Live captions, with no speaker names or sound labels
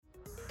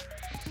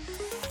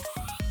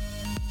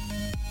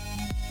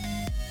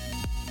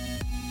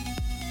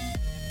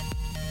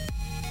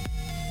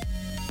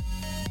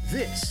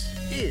This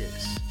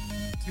is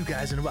Two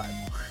Guys in a Bible.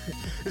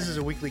 This is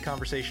a weekly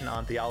conversation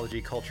on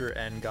theology, culture,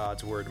 and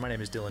God's Word. My name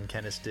is Dylan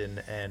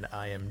Kenniston, and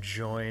I am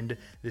joined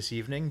this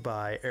evening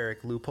by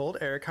Eric Leupold.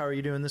 Eric, how are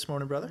you doing this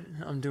morning, brother?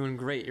 I'm doing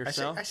great.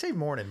 Yourself? I say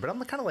morning, but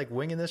I'm kind of like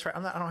winging this. Right?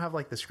 I don't have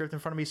like the script in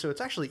front of me, so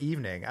it's actually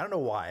evening. I don't know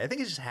why. I think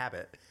it's just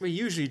habit. We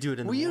usually do it in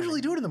the morning. We usually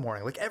do it in the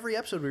morning. Like every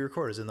episode we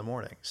record is in the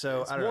morning.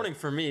 So It's I don't morning know.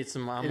 for me.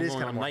 I'm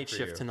going on night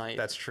shift tonight.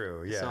 That's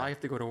true. Yeah. So I have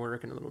to go to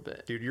work in a little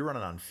bit. Dude, you're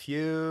running on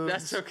fumes.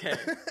 That's okay.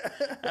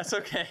 That's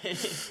okay.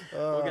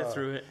 We'll get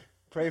through it.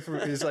 Pray for me.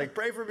 He's like,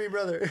 pray for me,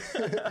 brother.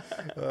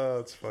 Oh,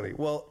 it's funny.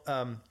 Well,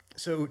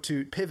 so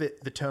to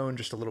pivot the tone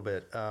just a little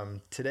bit,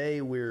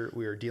 today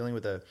we're dealing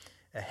with a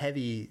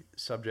heavy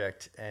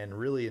subject, and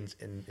really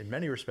in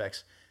many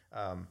respects,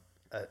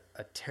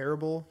 a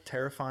terrible,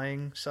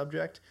 terrifying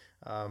subject,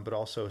 but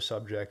also a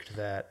subject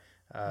that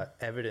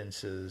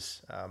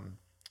evidences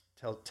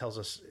tells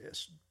us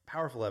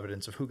powerful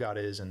evidence of who God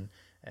is and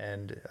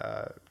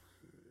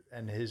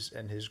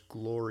his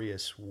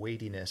glorious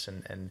weightiness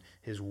and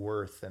his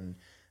worth. And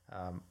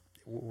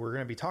we're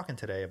going to be talking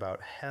today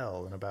about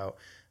hell and about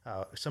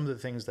some of the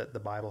things that the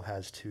Bible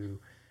has to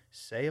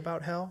say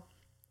about hell.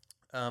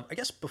 I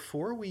guess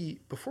before we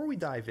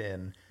dive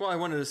in, well, I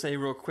wanted to say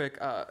real quick,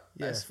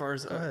 as far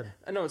as go ahead.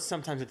 I know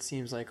sometimes it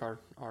seems like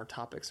our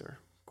topics are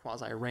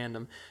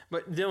quasi-random,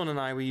 but Dylan and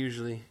I, we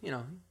usually,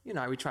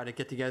 we try to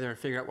get together and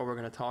figure out what we're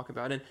going to talk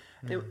about. And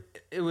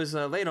it was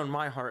laid on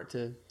my heart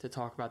to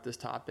talk about this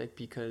topic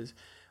because,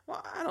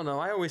 well, I don't know.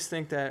 I always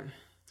think that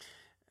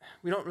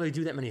we don't really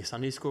do that many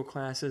Sunday school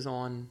classes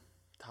on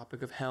the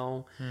topic of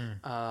hell.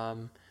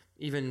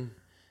 Even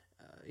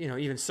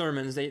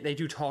sermons, they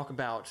do talk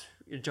about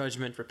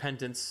judgment,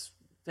 repentance,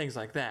 things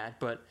like that.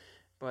 But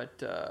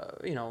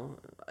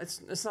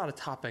it's not a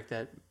topic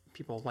that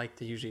people like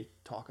to usually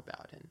talk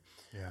about. And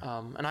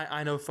and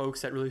I know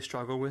folks that really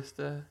struggle with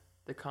the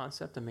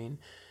concept. I mean,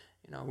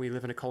 we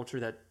live in a culture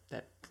that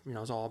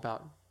is all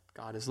about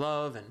God is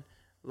love and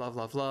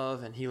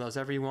love, and He loves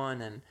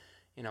everyone, and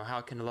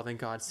how can a loving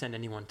God send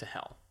anyone to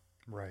hell?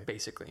 right?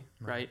 Basically,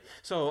 right?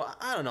 So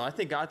I don't know.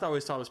 I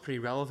always thought it was pretty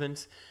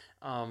relevant,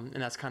 and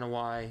that's kind of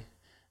why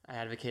I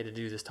advocated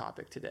to do this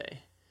topic today.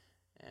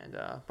 And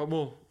but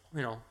we'll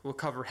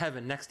cover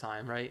heaven next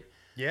time, right?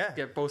 Yeah.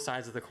 Get both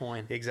sides of the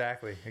coin.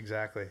 Exactly.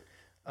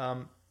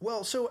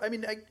 Well, so I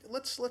mean,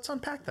 let's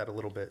unpack that a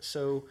little bit.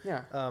 So,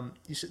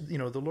 you said,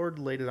 the Lord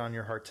laid it on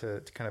your heart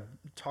to kind of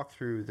talk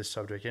through this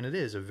subject, and it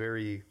is a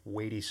very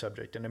weighty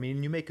subject. And I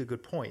mean, you make a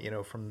good point.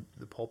 From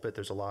the pulpit,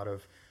 there's a lot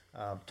of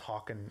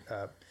talk, and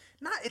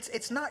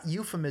it's not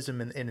euphemism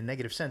in a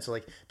negative sense,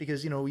 like,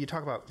 because you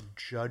talk about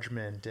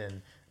judgment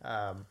and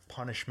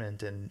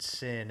punishment and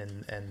sin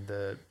and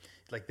the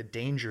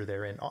danger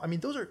therein. I mean,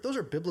 those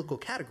are biblical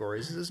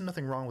categories. There's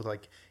nothing wrong with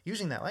like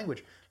using that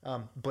language,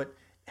 but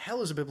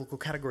hell is a biblical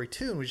category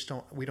too,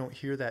 and we don't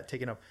hear that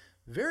taken up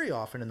very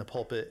often in the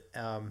pulpit.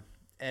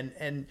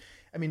 And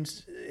I mean,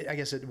 I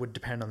guess it would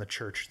depend on the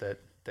church that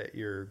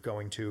you're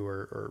going to,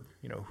 or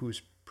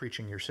who's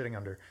preaching you're sitting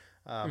under.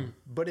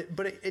 But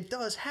it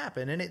does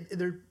happen,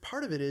 and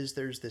part of it is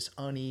there's this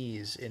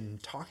unease in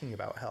talking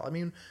about hell. I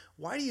mean,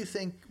 why do you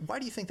think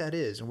that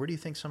is, and where do you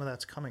think some of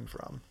that's coming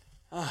from?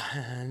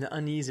 And the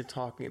unease of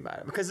talking about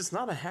it, because it's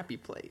not a happy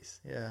place.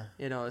 Yeah.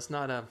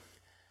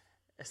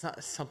 It's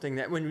not something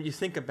that when you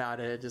think about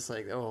it, it's just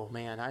like, oh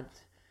man,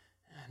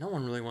 no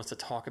one really wants to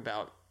talk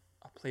about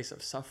a place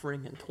of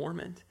suffering and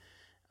torment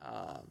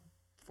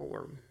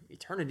for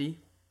eternity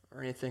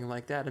or anything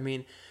like that. I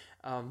mean,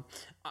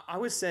 I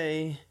would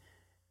say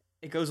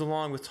it goes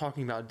along with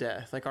talking about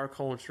death. Like, our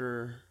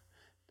culture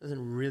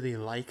doesn't really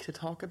like to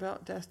talk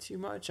about death too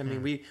much. I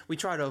mean, we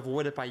try to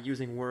avoid it by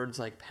using words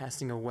like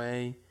passing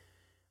away.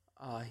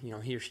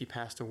 He or she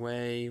passed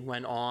away,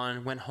 went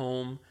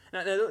home.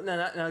 Now,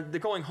 the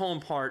going home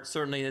part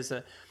certainly is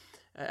a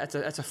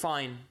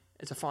fine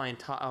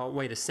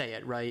way to say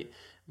it, right?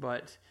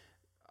 But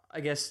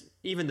I guess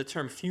even the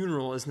term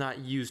funeral is not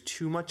used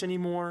too much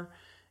anymore.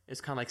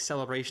 It's kind of like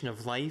celebration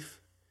of life,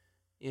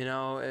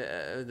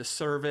 the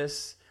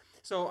service.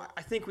 So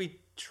I think we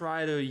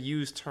try to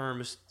use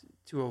terms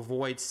to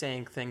avoid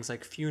saying things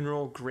like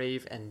funeral,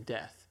 grave, and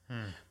death.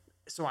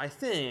 So I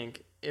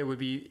think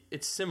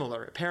it's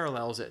similar. It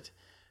parallels it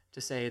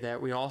to say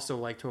that we also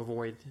like to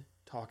avoid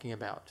talking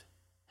about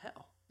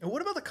hell. And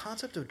what about the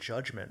concept of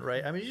judgment,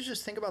 right? I mean, you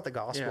just think about the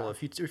gospel.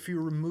 Yeah. If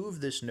you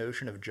remove this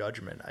notion of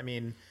judgment, I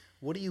mean,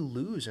 what do you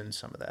lose in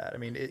some of that? I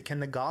mean, can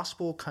the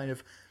gospel kind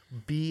of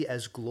be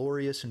as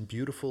glorious and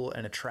beautiful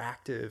and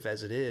attractive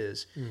as it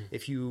is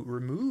if you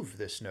remove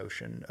this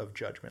notion of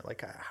judgment?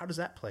 Like, how does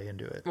that play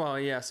into it? Well,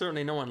 yeah,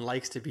 certainly no one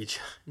likes to be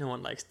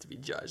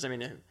judged. I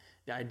mean,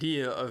 the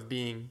idea of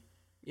being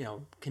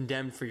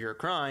condemned for your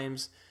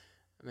crimes,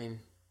 I mean,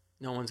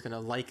 no one's going to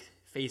like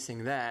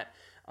facing that.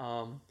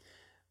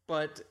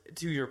 But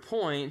to your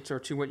point, or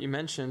to what you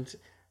mentioned,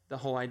 the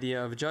whole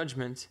idea of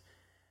judgment,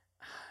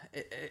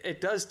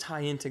 it does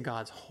tie into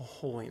God's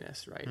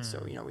holiness, right? Mm.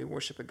 So, we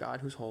worship a God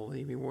who's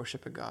holy. We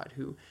worship a God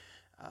who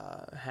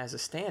has a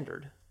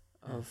standard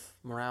of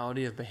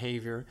morality, of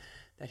behavior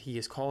that he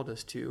has called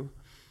us to.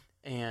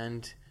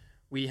 And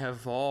we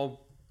have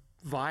all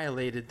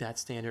violated that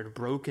standard,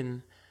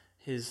 broken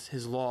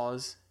his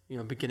laws,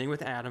 beginning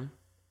with Adam,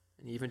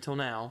 and even till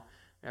now,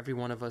 every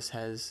one of us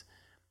has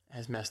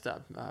messed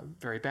up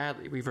very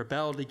badly. We've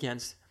rebelled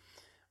against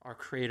our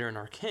Creator and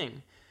our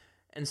King.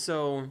 And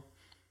so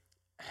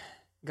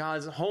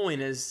God's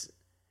holiness,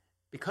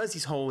 because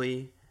he's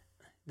holy,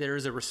 there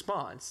is a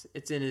response.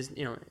 It's in his,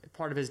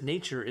 part of his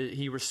nature.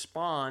 He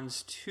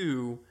responds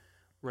to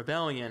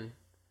rebellion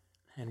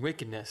and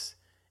wickedness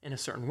in a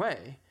certain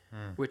way,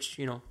 which,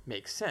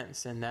 makes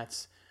sense. And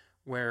that's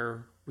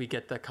where we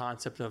get the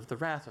concept of the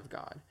wrath of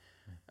God.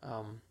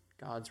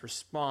 God's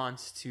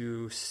response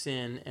to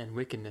sin and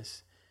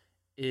wickedness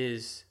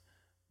is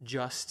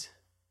just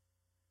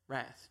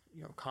wrath,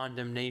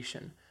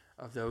 condemnation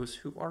of those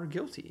who are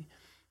guilty.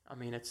 I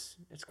mean, it's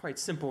quite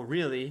simple,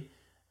 really,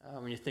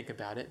 when you think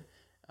about it.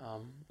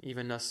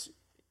 Even us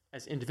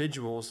as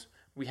individuals,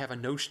 we have a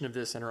notion of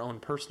this in our own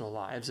personal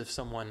lives. If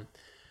someone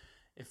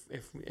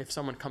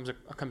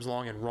comes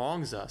along and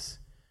wrongs us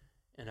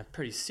in a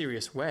pretty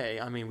serious way,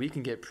 I mean, we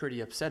can get pretty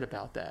upset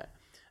about that.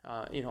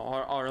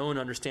 Our own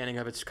understanding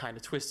of it's kind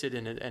of twisted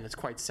and it's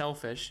quite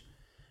selfish,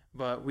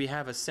 but we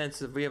have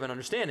an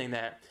understanding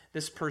that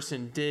this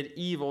person did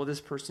evil,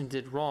 this person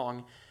did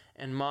wrong,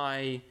 and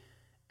my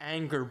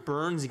anger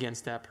burns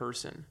against that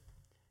person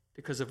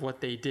because of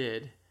what they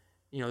did.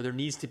 There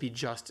needs to be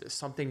justice.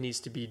 Something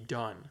needs to be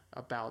done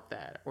about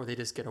that, or they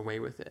just get away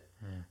with it.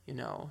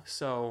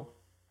 So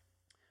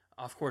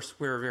of course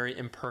we're very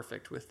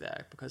imperfect with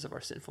that because of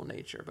our sinful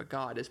nature, but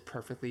God is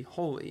perfectly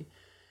holy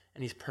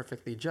and he's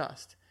perfectly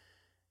just.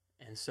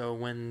 And so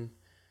when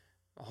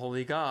a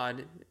holy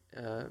God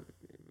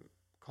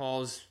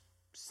calls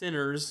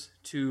sinners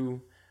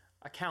to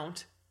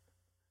account,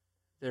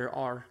 there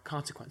are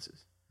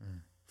consequences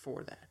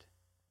for that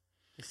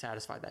to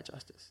satisfy that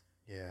justice.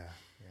 Yeah.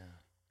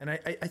 And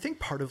I think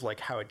part of like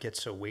how it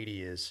gets so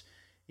weighty is,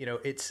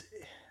 it's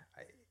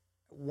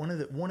one of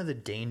the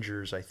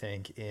dangers I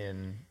think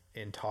in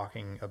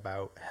talking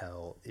about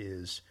hell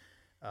is,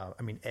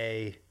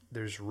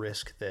 there's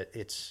risk that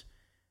it's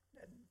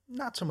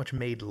not so much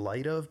made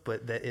light of,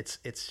 but that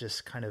it's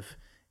just kind of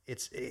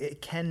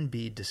it can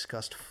be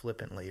discussed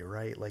flippantly,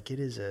 right? Like it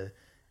is a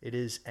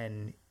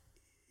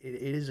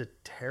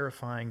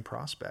terrifying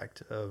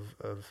prospect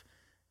of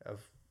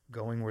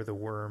going where the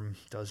worm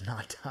does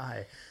not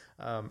die.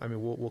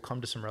 We'll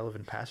come to some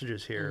relevant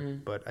passages here,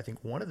 but I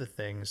think one of the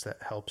things that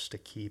helps to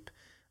keep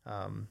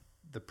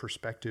the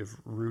perspective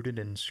rooted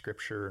in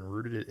Scripture and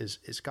rooted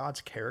is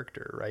God's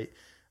character, right?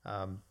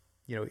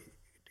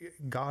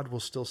 God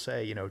will still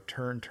say,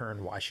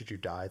 turn, why should you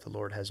die? The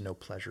Lord has no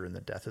pleasure in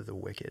the death of the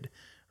wicked,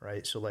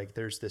 right? So like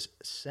there's this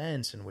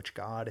sense in which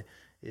God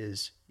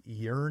is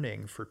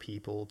yearning for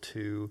people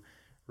to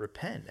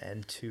repent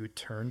and to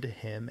turn to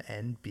him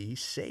and be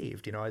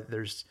saved.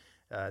 There's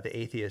the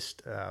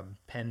atheist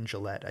Penn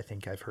Jillette, I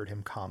think I've heard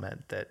him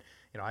comment that,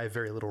 I have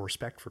very little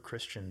respect for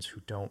Christians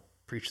who don't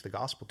preach the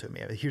gospel to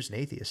me. Here's an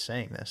atheist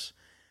saying this.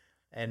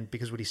 And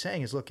because what he's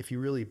saying is, look, if you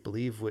really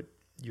believe what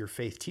your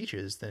faith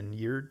teaches, then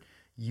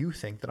you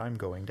think that I'm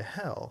going to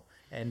hell.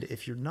 And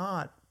if you're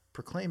not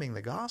proclaiming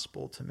the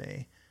gospel to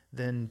me,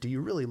 then do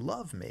you really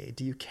love me?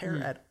 Do you care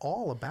at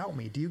all about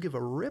me? Do you give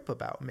a rip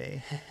about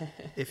me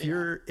if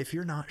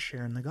you're not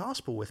sharing the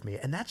gospel with me?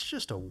 And that's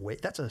just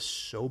that's a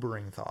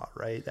sobering thought,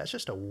 right? That's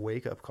just a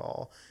wake up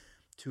call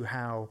to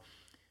how,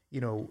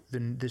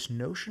 this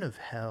notion of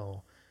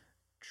hell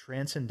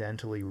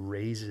transcendentally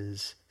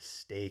raises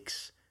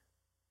stakes,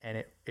 and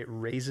it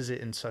raises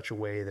it in such a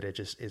way that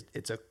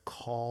it's a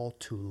call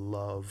to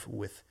love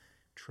with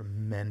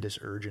tremendous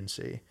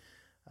urgency.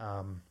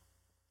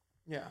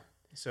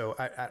 So,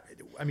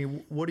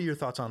 what are your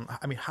thoughts on,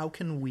 how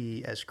can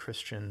we as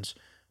Christians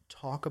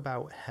talk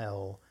about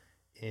hell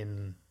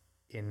in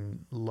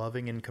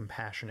loving and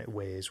compassionate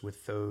ways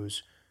with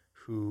those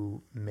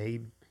who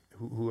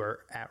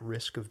are at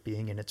risk of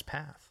being in its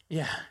path?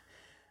 Yeah,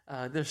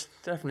 there's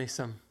definitely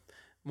some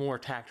more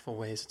tactful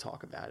ways to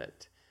talk about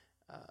it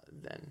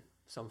than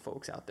some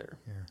folks out there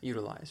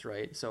utilize,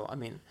 right? So,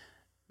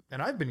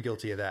 and I've been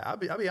guilty of that. I'll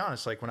be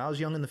honest, like when I was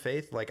young in the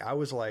faith, like I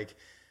was like,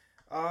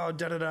 oh,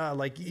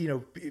 like,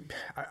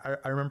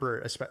 I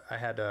remember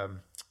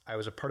I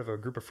was a part of a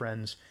group of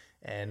friends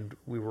and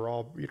we were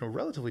all,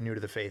 relatively new to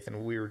the faith.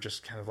 And we were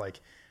just kind of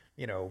like,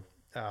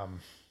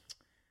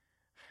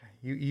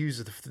 you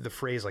use the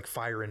phrase like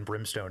fire and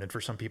brimstone. And for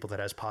some people that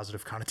has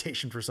positive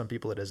connotation, for some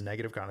people it has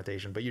negative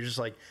connotation, but you're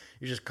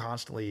just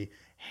constantly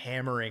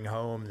hammering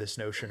home this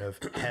notion of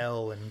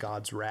hell and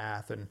God's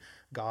wrath and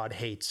God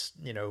hates,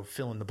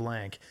 fill in the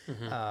blank.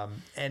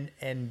 And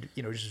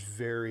just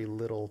very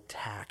little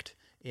tact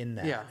in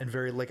that. Yeah. And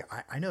very like,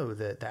 I know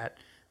that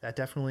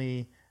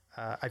definitely,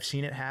 I've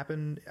seen it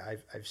happen.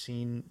 I've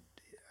seen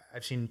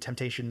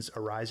temptations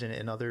arise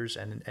in others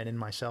and in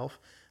myself.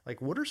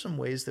 Like, what are some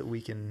ways that we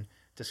can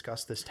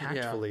discuss this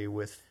tactfully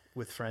with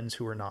friends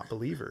who are not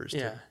believers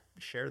to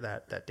share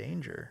that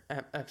danger.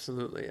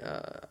 Absolutely.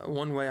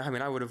 One way, I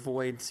mean, I would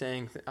avoid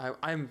saying,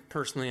 I'm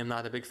personally am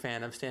not a big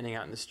fan of standing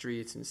out in the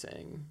streets and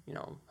saying,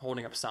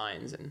 holding up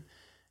signs and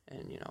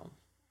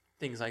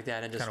things like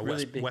that, and just kind of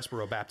really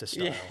Westboro Baptist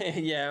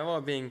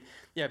style. Being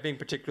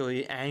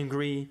particularly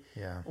angry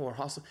or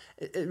hostile.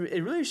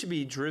 It really should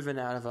be driven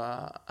out of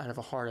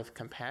a heart of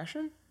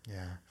compassion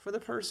for the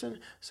person.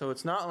 So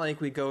it's not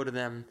like we go to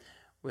them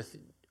with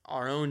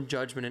our own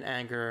judgment and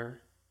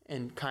anger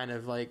and kind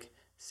of like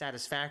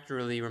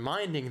satisfactorily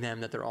reminding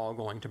them that they're all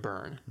going to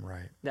burn.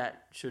 Right.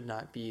 That should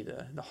not be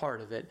the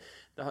heart of it.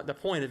 The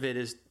point of it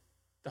is,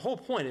 the whole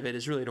point of it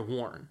is really to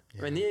warn.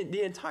 I mean,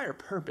 the entire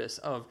purpose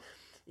of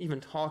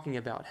even talking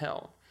about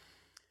hell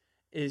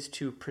is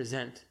to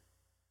present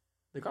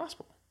the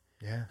gospel.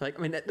 Yeah. Like,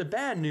 I mean, the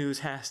bad news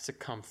has to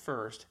come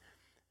first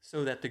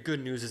so that the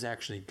good news is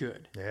actually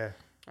good. Yeah.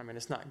 I mean,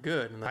 it's not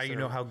good unless how you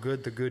know how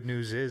good the good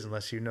news is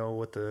unless you know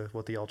what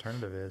the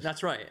alternative is.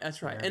 That's right.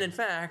 Yeah. And in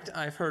fact,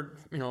 I've heard,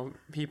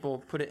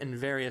 people put it in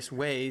various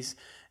ways,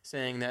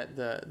 saying that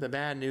the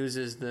bad news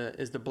is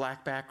the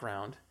black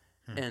background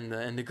and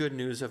the good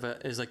news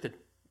is like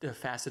the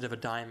facet of a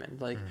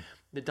diamond. Like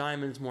the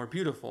diamond's more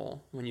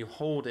beautiful when you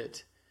hold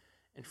it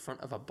in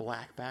front of a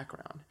black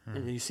background.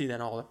 And you see that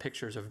in all the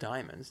pictures of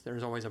diamonds.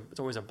 It's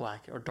always a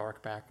black or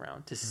dark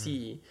background to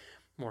see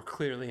more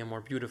clearly and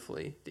more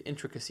beautifully the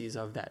intricacies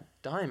of that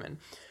diamond.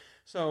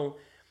 So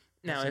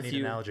now, that's a neat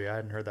analogy. I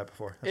hadn't heard that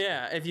before.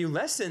 If you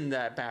lessen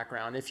that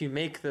background, if you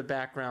make the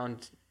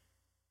background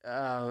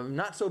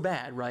not so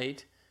bad,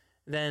 right,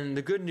 then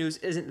the good news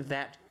isn't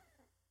that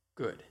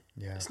good.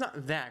 Yeah. It's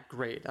not that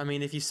great. I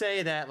mean, if you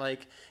say that,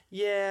 like,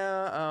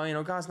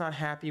 God's not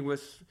happy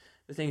with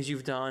the things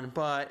you've done,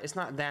 but it's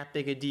not that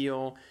big a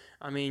deal.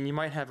 I mean, you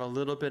might have a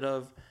little bit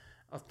of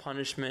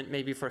punishment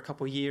maybe for a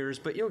couple years,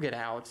 but you'll get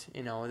out.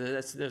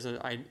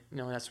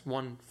 That's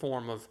one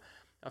form of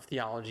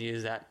theology,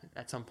 is that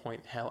at some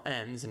point hell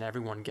ends and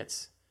everyone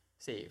gets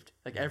saved.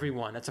 Like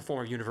everyone, that's a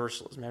form of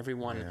universalism.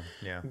 Everyone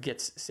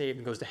gets saved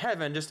and goes to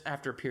heaven just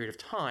after a period of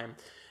time.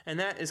 And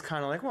that is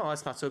kind of like, well,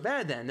 that's not so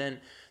bad then.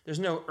 Then there's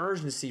no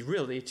urgency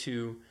really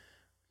to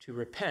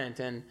repent.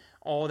 And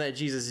all that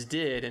Jesus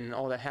did and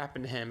all that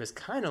happened to him is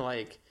kind of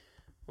like,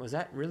 was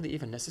that really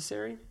even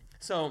necessary?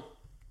 So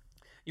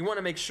you want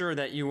to make sure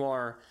that you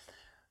are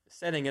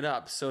setting it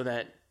up so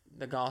that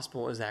the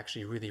gospel is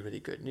actually really, really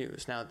good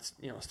news. Now, it's,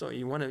 still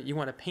you want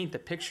to paint the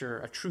picture,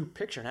 a true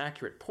picture, an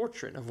accurate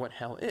portrait of what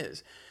hell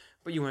is,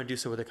 but you want to do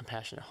so with a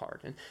compassionate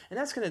heart. And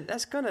there's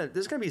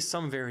gonna be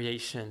some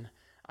variation,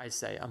 I'd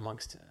say,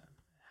 amongst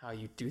how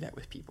you do that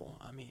with people.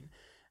 I mean,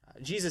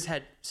 Jesus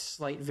had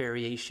slight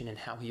variation in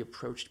how he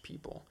approached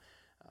people.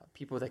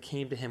 People that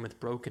came to him with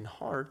broken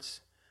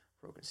hearts,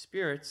 broken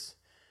spirits,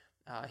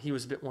 he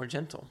was a bit more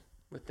gentle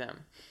with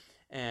them.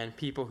 And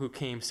people who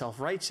came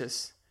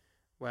self-righteous,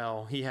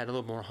 well, he had a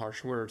little more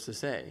harsh words to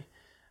say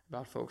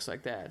about folks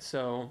like that.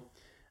 So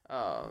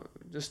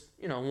just,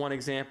 one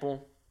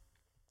example,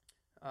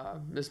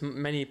 there's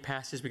many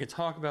passages we can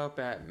talk about,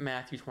 but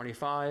Matthew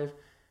 25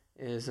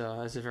 is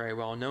a very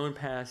well-known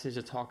passage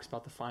that talks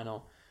about the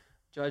final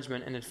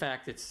judgment. And in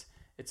fact, it's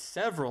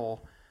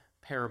several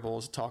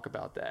parables talk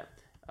about that.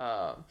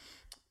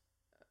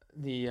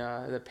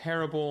 The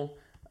parable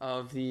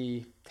of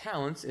the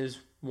talents is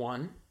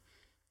one.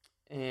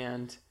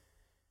 And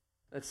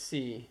let's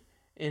see,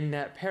 in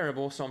that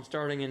parable, so I'm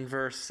starting in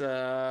verse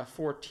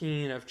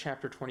 14 of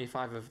chapter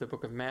 25 of the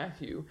book of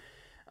Matthew.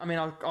 I mean,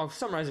 I'll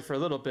summarize it for a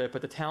little bit,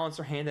 but the talents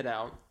are handed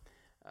out.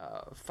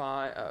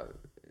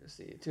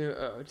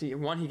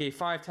 One he gave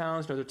 5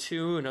 talents, another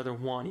 2, another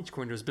 1, each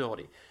according to his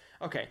ability.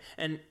 Okay,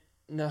 and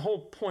the whole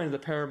point of the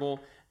parable,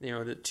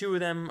 the 2 of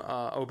them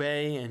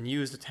obey and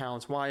use the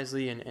talents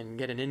wisely and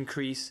get an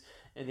increase,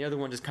 and the other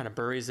one just kind of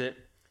buries it,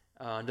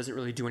 doesn't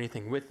really do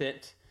anything with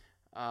it.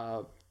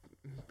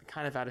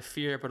 Kind of out of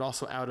fear, but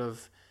also out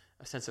of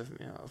a sense of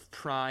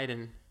pride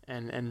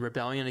and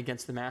rebellion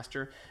against the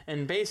master.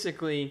 And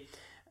basically,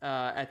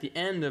 at the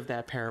end of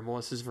that parable,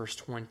 this is verse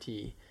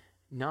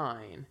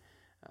 29,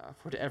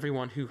 for to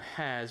everyone who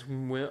has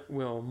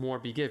will more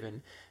be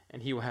given,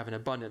 and he will have an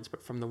abundance.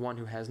 But from the one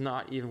who has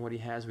not, even what he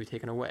has will be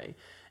taken away.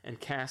 And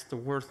cast the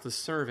worthless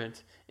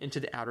servant into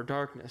the outer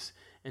darkness.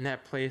 In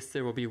that place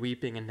there will be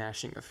weeping and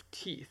gnashing of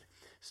teeth.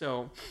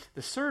 So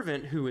the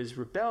servant who is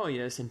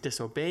rebellious and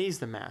disobeys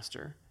the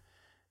master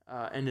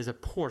and is a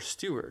poor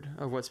steward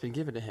of what's been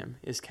given to him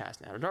is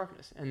cast in outer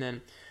darkness. And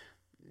then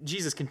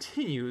Jesus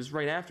continues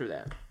right after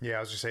that. Yeah,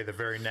 I was going to say the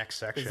very next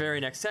section. The very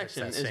next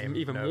section is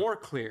even more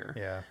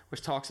clear,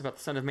 which talks about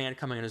the Son of Man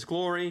coming in his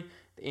glory,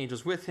 the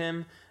angels with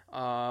him,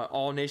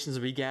 all nations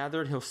will be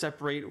gathered. He'll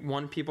separate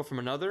one people from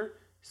another.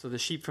 So the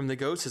sheep from the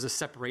goats, there's a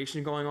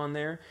separation going on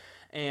there.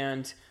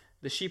 And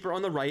the sheep are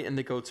on the right and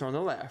the goats are on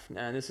the left.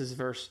 And this is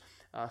verse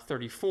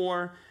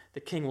 34, the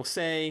king will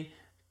say,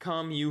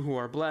 "Come, you who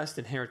are blessed,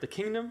 inherit the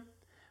kingdom.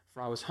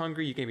 For I was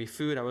hungry, you gave me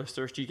food. I was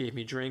thirsty, you gave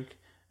me drink.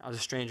 I was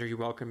a stranger, you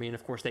welcomed me." And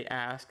of course they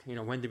ask,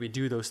 when did we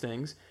do those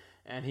things?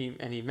 And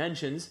he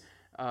mentions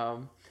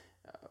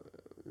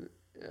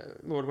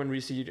Lord, when we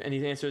see you, and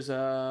he answers,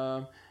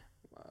 the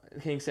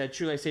king said,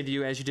 truly I say to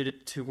you, as you did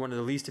it to one of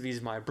the least of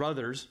these, my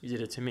brothers, you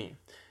did it to me.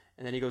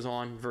 And then he goes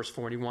on, verse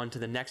 41, to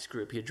the next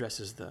group. He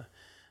addresses the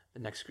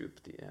next group,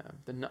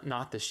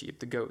 not the sheep,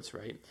 the goats,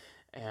 right?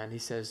 And he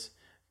says,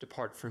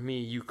 depart from me,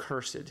 you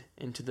cursed,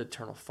 into the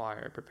eternal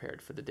fire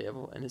prepared for the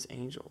devil and his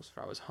angels.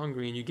 For I was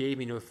hungry, and you gave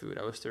me no food.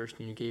 I was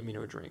thirsty, and you gave me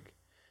no drink.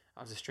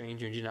 I was a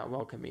stranger, and you did not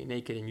welcome me.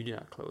 Naked, and you did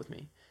not clothe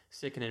me.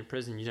 Sick and in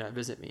prison, you did not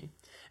visit me.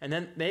 And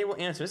then they will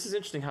answer. This is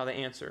interesting how they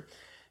answer,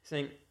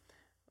 saying,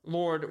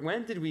 Lord,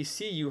 when did we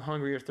see you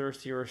hungry or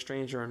thirsty or a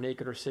stranger or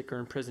naked or sick or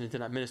in prison and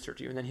did not minister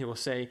to you? And then he will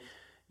say,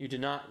 you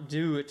did not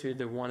do it to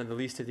the one of the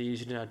least of these,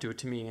 you did not do it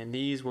to me. And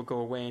these will go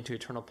away into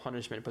eternal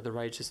punishment, but the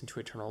righteous into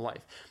eternal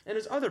life. And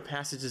there's other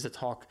passages that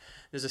talk.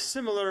 There's a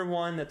similar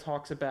one that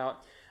talks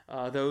about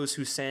those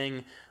who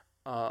sang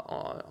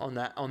on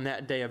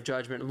that day of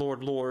judgment,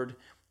 Lord, Lord,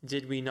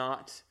 did we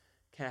not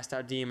cast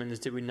out demons?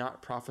 Did we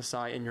not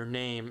prophesy in your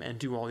name and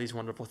do all these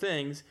wonderful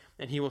things?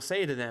 And he will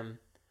say to them,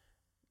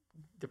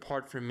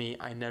 depart from me,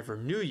 I never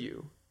knew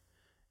you.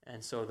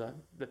 And so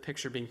the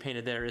picture being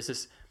painted there is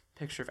this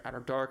picture of outer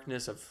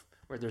darkness, of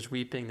where there's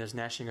weeping, there's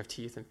gnashing of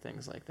teeth and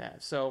things like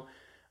that. So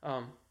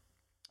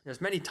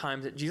there's many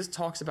times that Jesus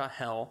talks about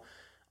hell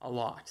a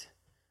lot.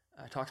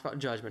 Talks about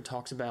judgment,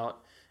 talks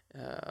about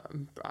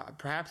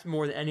perhaps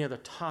more than any other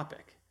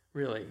topic,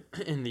 really,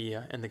 in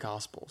the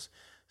Gospels.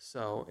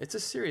 So it's a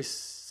serious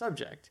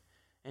subject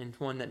and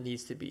one that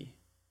needs to be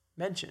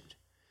mentioned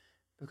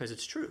because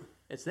it's true.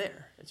 It's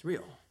there. It's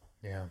real.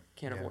 Yeah.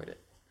 Can't avoid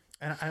it.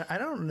 And I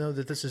don't know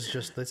that this is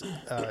just this.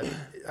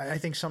 I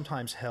think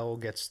sometimes hell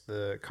gets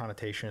the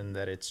connotation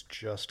that it's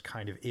just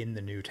kind of in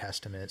the New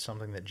Testament,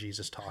 something that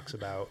Jesus talks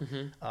about,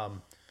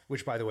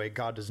 which, by the way,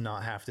 God does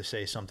not have to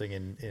say something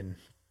in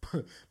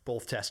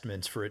both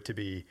testaments for it to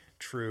be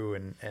true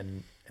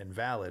and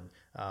valid.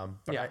 But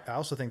yeah. I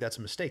also think that's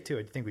a mistake, too.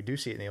 I think we do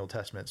see it in the Old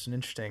Testament. It's an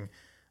interesting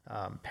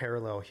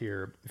parallel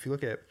here. If you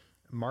look at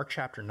Mark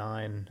chapter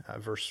 9,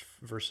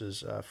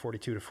 verses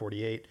 42 to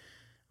 48,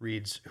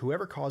 reads,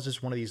 whoever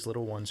causes one of these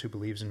little ones who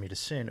believes in me to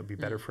sin, it would be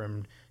better for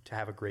him to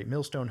have a great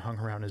millstone hung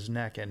around his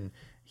neck and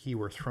he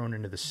were thrown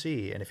into the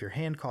sea. And if your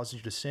hand causes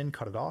you to sin,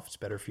 cut it off. It's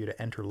better for you to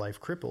enter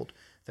life crippled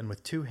than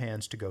with 2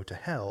 hands to go to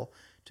hell,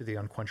 to the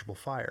unquenchable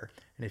fire.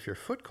 And if your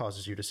foot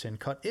causes you to sin,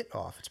 cut it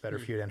off. It's better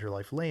for you to enter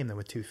life lame than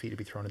with 2 feet to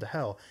be thrown into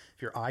hell.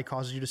 If your eye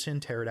causes you to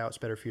sin, tear it out. It's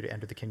better for you to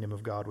enter the kingdom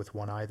of God with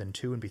 1 eye than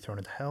 2 and be thrown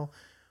into hell,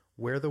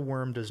 where the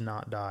worm does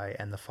not die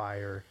and the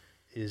fire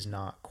is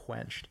not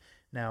quenched.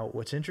 Now,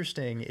 what's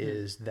interesting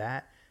is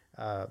that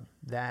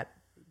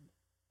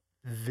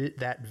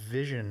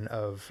vision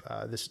of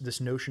this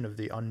notion of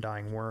the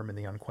undying worm and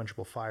the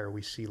unquenchable fire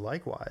we see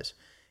likewise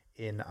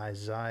in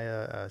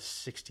Isaiah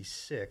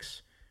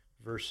 66,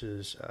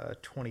 verses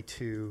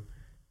 22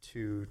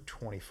 to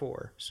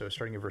 24. So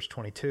starting at verse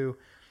 22,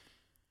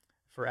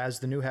 for as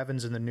the new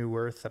heavens and the new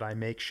earth that I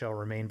make shall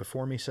remain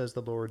before me, says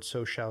the Lord,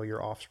 so shall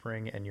your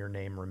offspring and your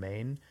name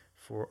remain.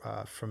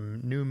 For from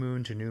new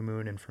moon to new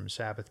moon and from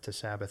Sabbath to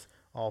Sabbath,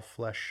 all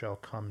flesh shall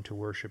come to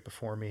worship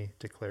before me,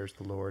 declares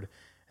the Lord.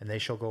 And they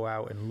shall go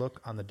out and look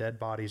on the dead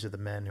bodies of the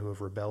men who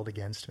have rebelled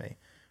against me.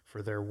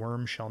 For their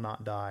worm shall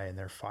not die, and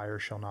their fire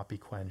shall not be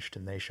quenched,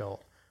 and they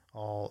shall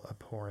all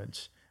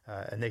abhorrence,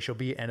 and they shall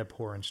be an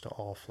abhorrence to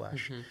all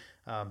flesh.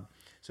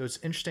 So it's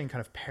interesting kind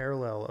of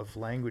parallel of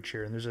language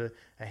here. And there's a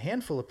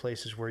handful of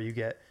places where you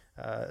get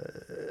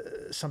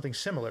something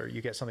similar.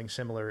 You get something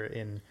similar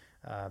in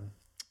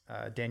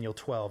Daniel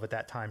 12, at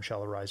that time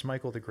shall arise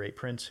Michael, the great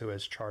prince, who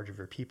has charge of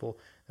your people.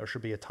 There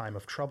shall be a time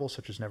of trouble,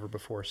 such as never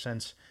before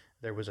since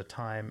there was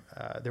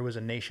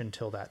a nation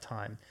till that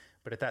time.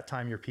 But at that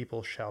time your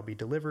people shall be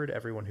delivered,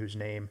 everyone whose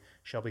name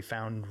shall be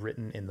found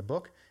written in the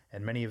book,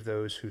 and many of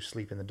those who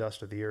sleep in the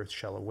dust of the earth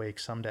shall awake,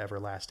 some to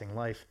everlasting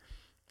life,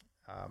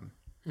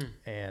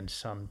 and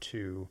some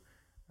to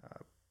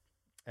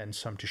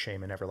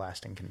shame and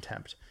everlasting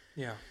contempt.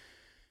 Yeah.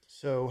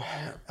 So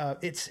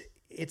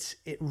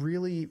it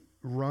really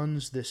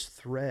runs this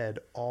thread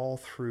all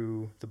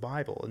through the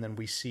Bible. And then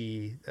we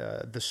see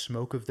the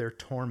smoke of their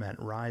torment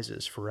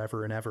rises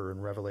forever and ever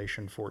in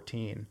Revelation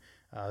 14.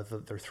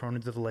 They're thrown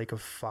into the lake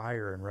of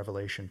fire in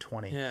Revelation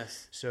 20.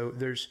 Yes. So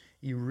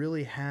you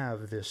really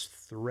have this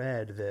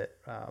thread that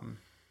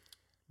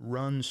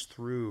runs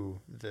through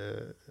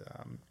the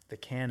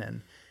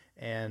canon,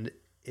 and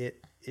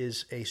it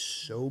is a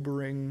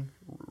sobering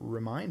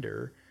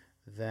reminder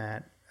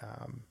that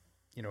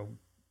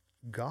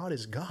God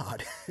is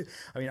God.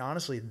 I mean,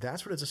 honestly,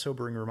 that's what it's a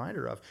sobering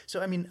reminder of.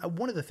 So, I mean,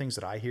 one of the things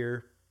that I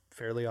hear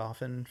fairly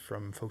often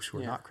from folks who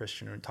are not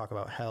Christian and talk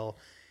about hell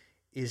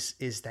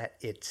is that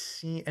it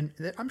seems, and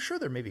I'm sure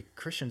there may be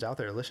Christians out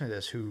there listening to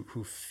this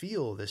who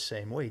feel the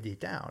same way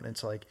deep down.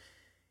 It's like,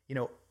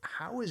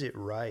 how is it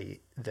right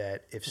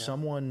that if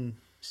someone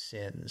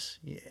sins,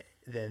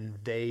 then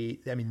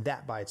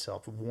that by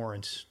itself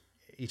warrants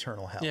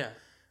eternal hell? Yeah.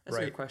 That's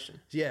a good question.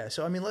 Yeah.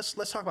 So, I mean, let's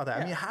talk about that.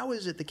 Yeah. I mean, how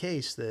is it the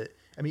case that,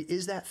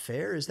 is that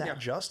fair? Is that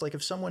just? Like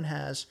if someone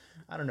has,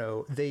 I don't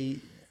know,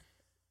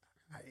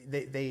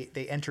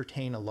 they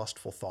entertain a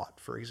lustful thought,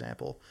 for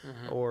example,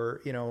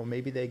 or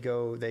maybe they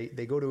go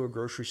to a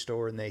grocery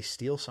store and they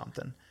steal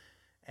something.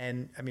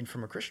 And I mean,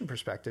 from a Christian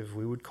perspective,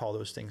 we would call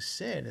those things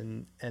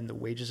sin, and the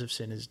wages of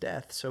sin is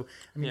death. So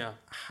I mean,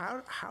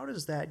 how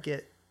does that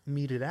get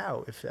meted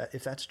out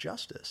if that's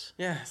justice?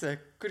 Yeah, it's a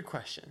good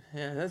question.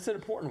 Yeah, that's an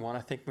important one.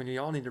 I think when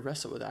you all need to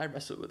wrestle with it. I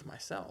wrestle with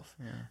myself.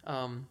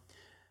 Yeah.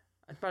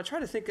 But I try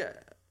to think.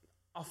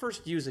 I'll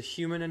first use a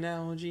human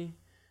analogy.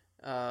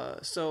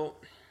 So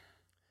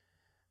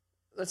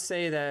let's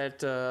say that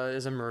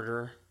there's a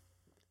murderer,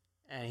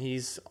 and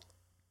he's,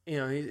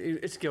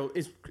 it's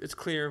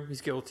clear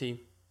he's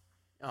guilty,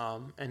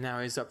 and now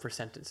he's up for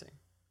sentencing.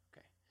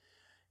 Okay,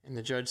 and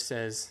the judge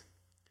says,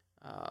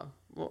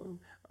 well,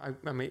 I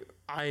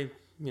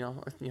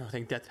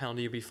think death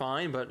penalty would be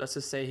fine, but let's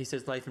just say he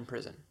says life in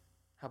prison.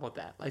 How about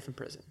that? Life in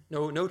prison.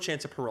 No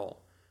chance of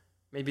parole.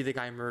 Maybe the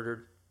guy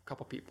murdered a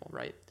couple people,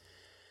 right?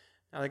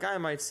 Now the guy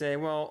might say,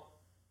 well,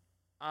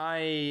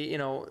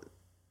 that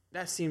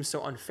seems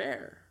so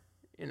unfair.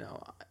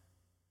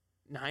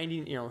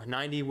 90,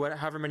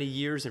 however many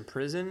years in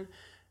prison,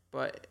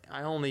 but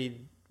I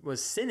only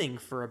was sinning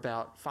for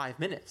about 5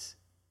 minutes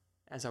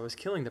as I was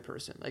killing the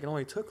person. Like, it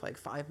only took like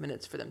 5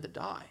 minutes for them to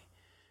die.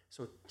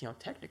 So,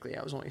 technically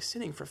I was only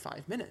sinning for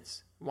 5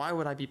 minutes. Why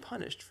would I be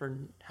punished for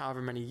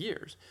however many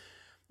years?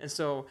 And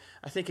so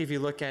I think if you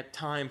look at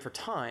time for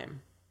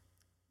time,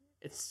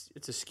 it's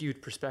a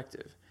skewed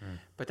perspective.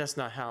 But that's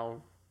not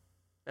how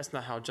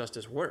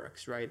justice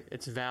works, right?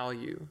 It's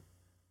value.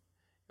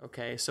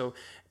 Okay, so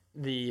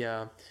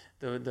the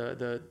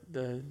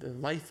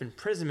life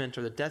imprisonment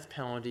or the death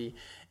penalty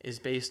is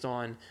based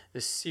on the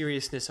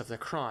seriousness of the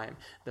crime.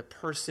 The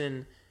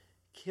person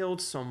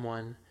killed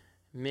someone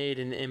made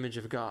in the image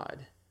of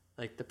God.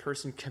 Like, the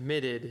person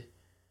committed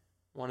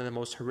one of the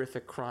most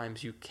horrific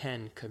crimes you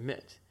can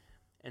commit.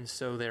 And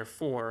so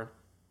therefore,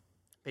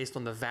 based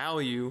on the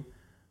value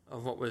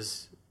of what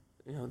was,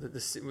 what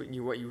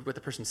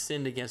the person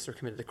sinned against or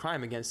committed the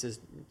crime against,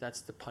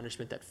 that's the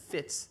punishment that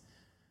fits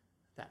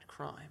that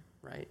crime,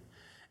 right?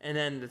 And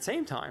then at the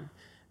same time,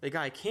 the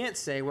guy can't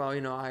say, well,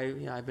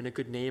 I've been a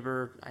good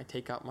neighbor. I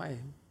take out my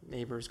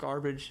neighbor's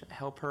garbage. I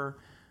help her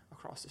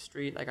across the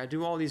street. Like, I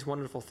do all these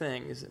wonderful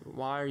things.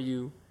 Why are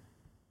you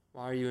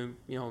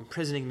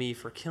imprisoning me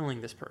for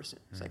killing this person?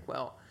 It's like,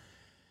 well,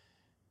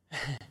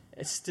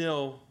 it's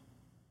still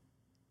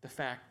the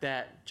fact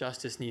that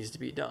justice needs to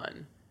be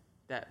done.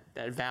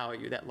 That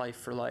value, that life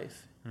for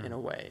life, in a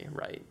way,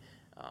 right?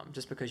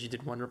 Just because you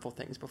did wonderful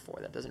things before,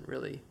 that doesn't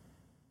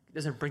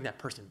bring that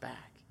person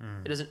back.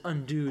 It doesn't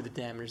undo the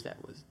damage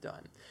that was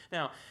done.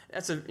 Now,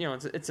 that's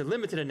it's a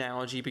limited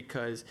analogy,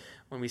 because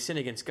when we sin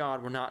against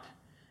God, we're not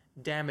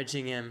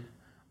damaging him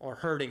or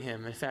hurting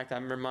him. In fact,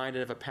 I'm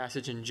reminded of a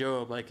passage in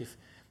Job, like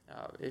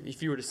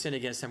if you were to sin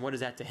against him, what is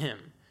that to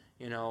him?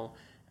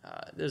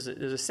 There's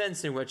a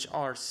sense in which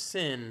our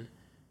sin,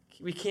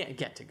 we can't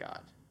get to God.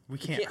 We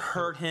can't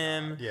hurt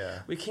him.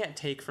 We can't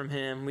take from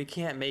him. We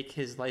can't make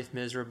his life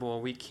miserable.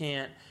 We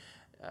can't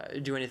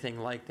do anything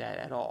like that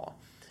at all.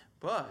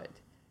 But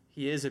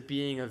he is a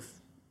being of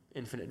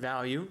infinite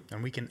value.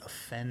 And we can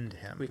offend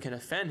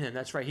him.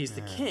 That's right. He's the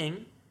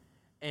king,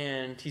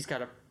 and he's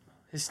got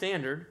his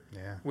standard,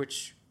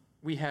 which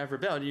we have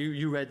rebelled.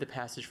 You read the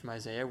passage from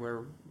Isaiah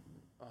where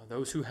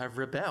those who have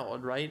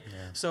rebelled, right? Yeah.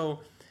 So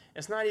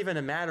it's not even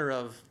a matter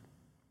of,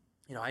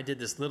 I did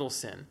this little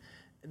sin.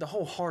 The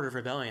whole heart of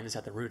rebellion is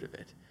at the root of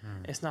it.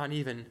 It's not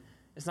even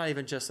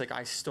just like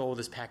I stole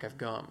this pack of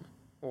gum,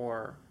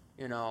 or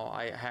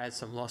I had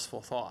some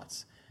lustful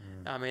thoughts.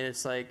 I mean,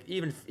 it's like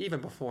even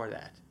before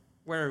that,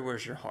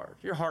 where's your heart?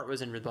 Your heart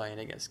was in rebellion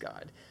against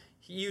God.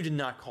 You did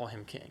not call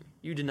him king.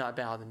 You did not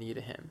bow the knee to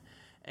him.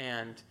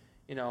 And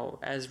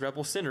as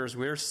rebel sinners,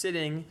 we're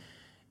sitting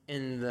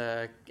in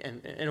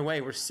a way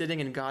we're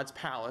sitting in God's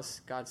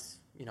palace, God's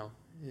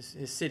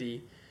his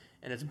city.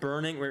 And it's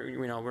burning.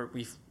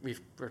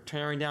 We're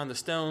tearing down the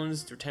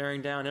stones. We're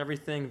tearing down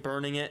everything,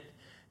 burning it,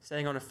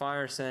 setting on a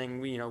fire, saying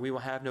we will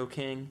have no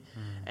king.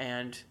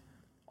 And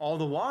all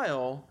the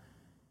while,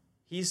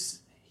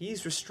 he's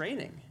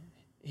restraining.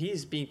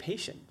 He's being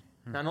patient.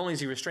 Not only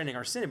is he restraining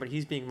our sin, but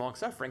he's being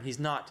long-suffering. He's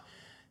not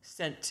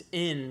sent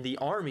in the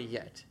army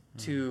yet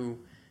to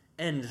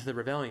end the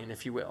rebellion,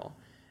 if you will.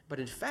 But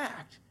in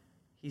fact,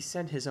 he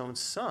sent his own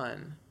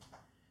son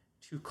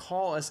to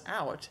call us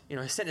out. He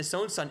sent his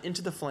own son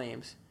into the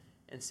flames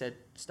and said,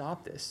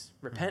 stop this,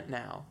 repent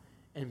now,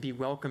 and be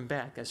welcomed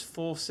back as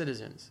full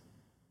citizens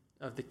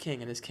of the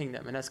king and his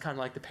kingdom. And that's kind of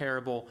like the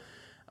parable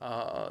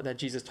that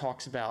Jesus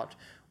talks about,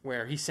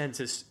 where he sends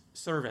his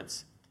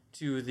servants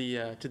to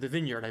the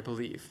vineyard, I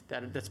believe,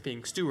 that's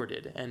being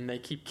stewarded, and they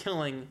keep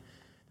killing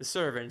the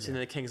servants. And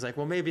then the king's like,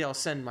 well, maybe I'll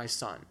send my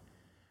son.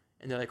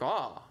 And they're like,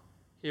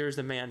 here's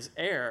the man's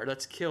heir.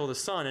 Let's kill the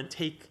son and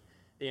take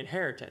the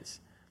inheritance.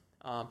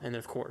 And then,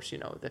 of course,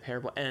 the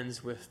parable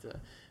ends with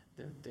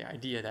the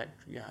idea that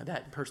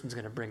that person's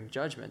going to bring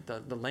judgment.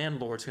 The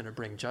landlord's going to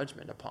bring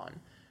judgment upon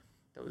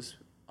those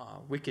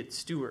wicked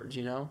stewards.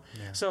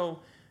 So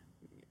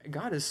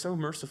God is so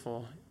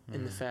merciful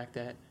in the fact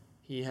that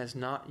he has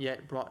not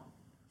yet brought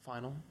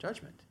final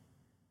judgment.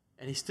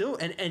 And he still,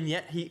 and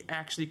yet he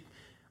actually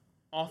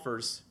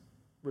offers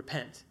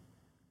repent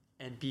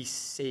and be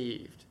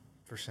saved.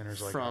 For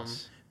sinners like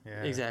us.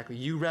 Yeah. Exactly.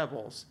 You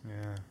rebels.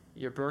 Yeah.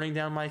 You're burning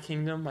down my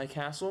kingdom, my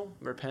castle.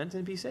 Repent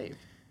and be saved.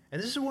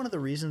 And this is one of the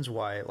reasons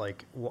why,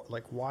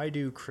 why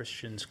do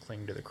Christians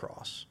cling to the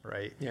cross,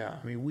 right? Yeah.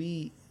 I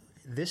mean,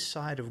 this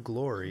side of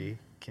glory,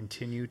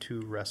 continue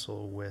to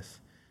wrestle with,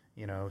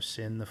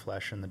 sin, the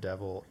flesh, and the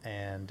devil.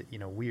 And,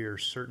 we are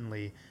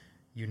certainly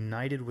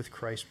united with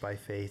Christ by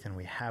faith, and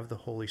we have the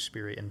Holy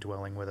Spirit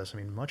indwelling with us. I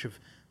mean, much of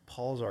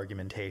Paul's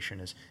argumentation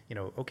is,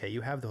 okay,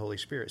 you have the Holy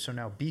Spirit, so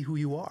now be who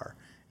you are,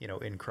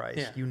 in Christ.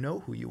 Yeah. You know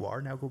who you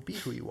are, now go be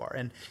who you are.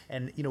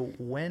 And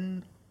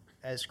when,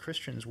 as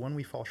Christians, when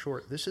we fall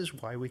short, this is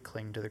why we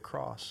cling to the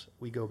cross.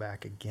 We go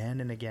back again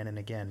and again and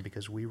again,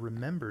 because we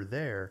remember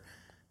there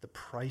the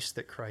price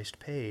that Christ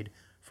paid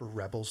for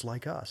rebels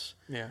like us.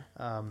 Yeah.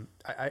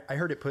 I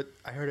heard it put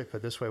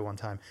this way one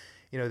time.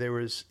 We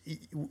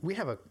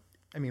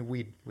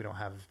don't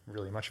have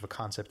really much of a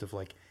concept of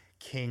like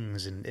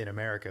kings in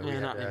America. Yeah,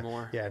 not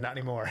anymore. Yeah, not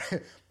anymore.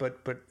 but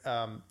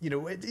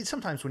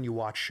sometimes when you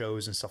watch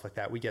shows and stuff like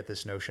that, we get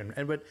this notion.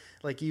 But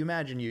like you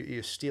imagine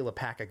you steal a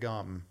pack of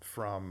gum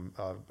from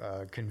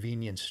a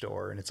convenience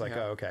store, and it's like,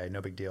 oh, okay,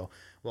 no big deal.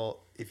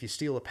 Well, if you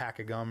steal a pack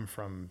of gum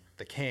from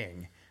the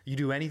king, you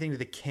do anything to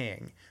the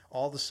king,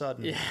 all of a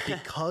sudden,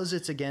 because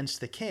it's against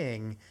the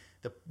king,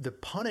 the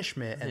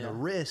punishment and the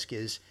risk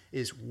is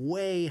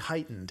way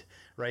heightened,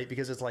 right?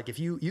 Because it's like if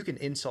you can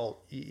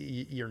insult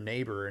your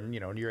neighbor, and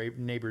your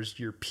neighbor's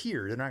your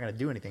peer, they're not going to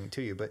do anything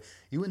to you, but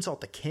you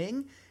insult the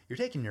king, you're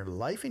taking your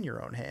life in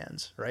your own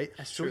hands, right?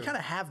 That's so true. we kind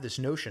of have this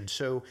notion.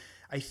 So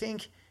I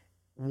think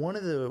one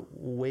of the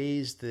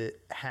ways that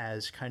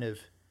has kind of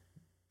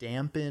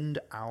dampened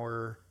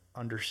our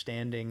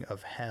understanding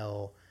of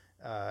hell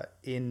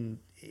in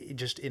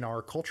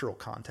our cultural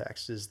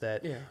context is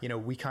that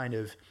we kind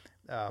of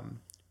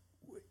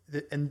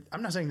and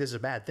I'm not saying this is a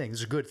bad thing. This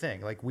is a good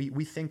thing. Like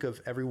we think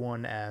of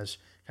everyone as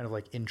kind of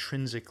like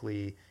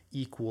intrinsically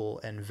equal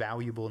and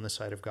valuable in the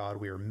sight of God.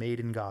 We are made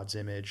in God's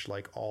image.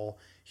 Like all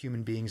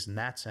human beings in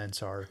that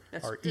sense are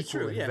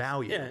equal in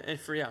value. Yeah, and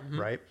for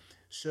right.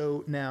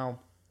 So now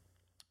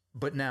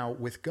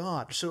with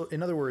God. So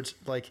in other words,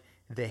 like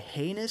the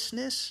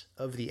heinousness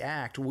of the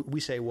act, we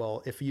say,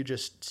 well, if you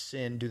just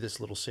do this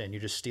little sin, you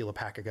just steal a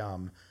pack of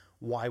gum,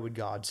 why would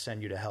God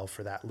send you to hell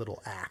for that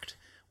little act?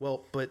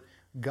 Well, but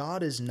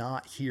God is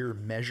not here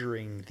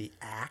measuring the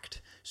act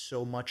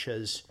so much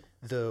as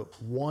the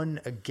one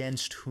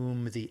against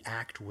whom the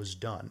act was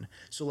done.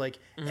 So like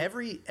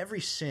every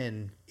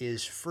sin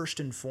is first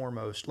and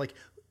foremost, like,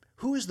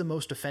 who is the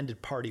most offended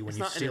party when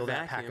you steal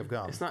that pack of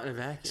gum? It's not in a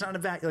vacuum. It's not in a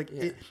vacuum.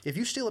 Like if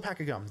you steal a pack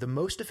of gum, the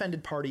most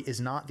offended party is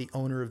not the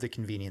owner of the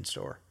convenience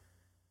store.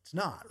 It's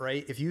not,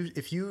 right? If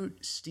you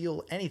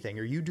steal anything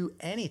or you do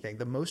anything,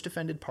 the most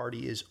offended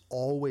party is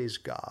always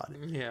God.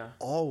 Yeah.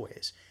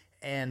 Always.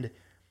 And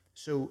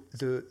so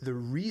the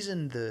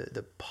reason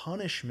the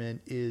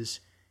punishment is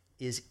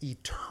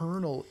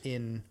eternal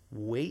in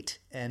weight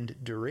and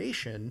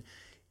duration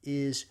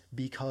is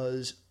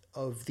because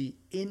of the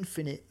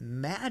infinite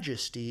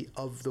majesty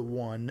of the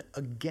one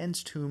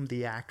against whom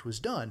the act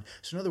was done.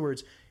 So in other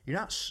words,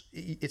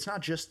 it's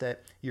not just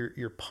that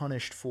you're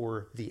punished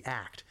for the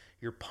act.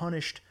 You're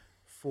punished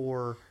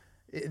for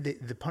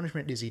the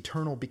punishment is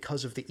eternal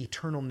because of the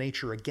eternal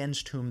nature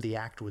against whom the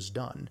act was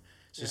done.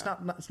 So it's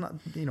not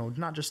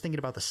not just thinking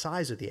about the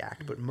size of the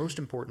act, but most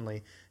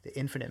importantly, the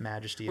infinite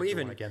majesty of the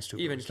one against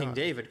whom it was King done.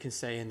 David can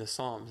say in the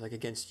Psalms, like,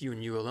 against you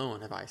and you alone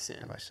have I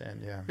sinned. Have I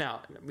sinned? Yeah.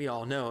 Now we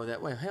all know that.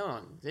 Wait, hold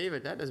on,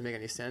 David, that doesn't make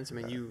any sense. I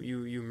mean,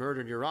 you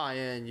murdered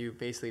Uriah and you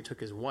basically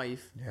took his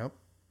wife. Yep.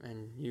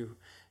 And you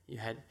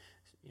had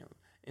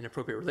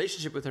inappropriate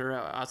relationship with her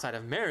outside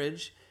of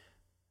marriage.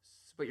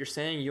 But you're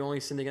saying you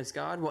only sinned against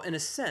God? Well, in a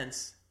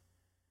sense,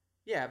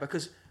 yeah,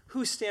 because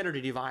whose standard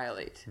did he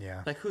violate?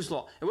 Yeah. Like, whose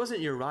law? It wasn't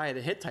Uriah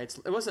the Hittites.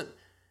 It wasn't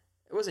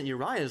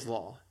Uriah's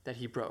law that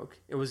he broke.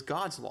 It was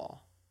God's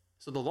law.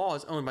 So the law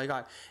is owned by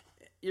God.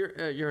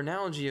 Your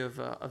analogy of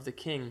the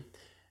king,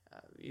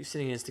 you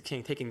sitting against the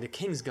king, taking the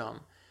king's gum.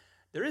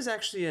 There is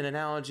actually an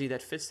analogy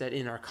that fits that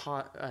in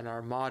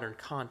our modern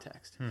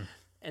context,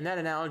 and that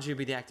analogy would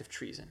be the act of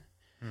treason.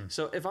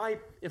 So if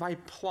I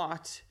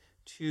plot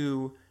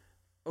to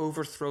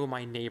overthrow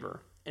my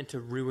neighbor and to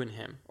ruin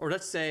him, or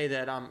let's say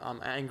that I'm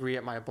angry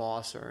at my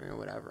boss or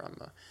whatever, I'm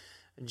a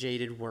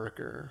jaded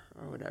worker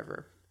or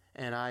whatever,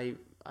 and I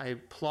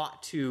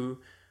plot to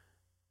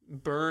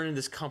burn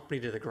this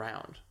company to the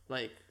ground,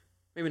 like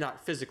maybe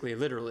not physically,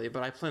 literally,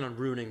 but I plan on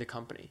ruining the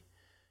company.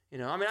 I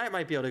mean, I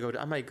might be able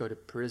to I might go to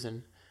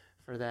prison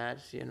for that,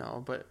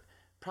 but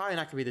probably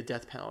not going to be the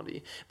death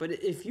penalty. But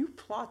if you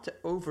plot to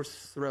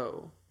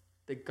overthrow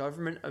the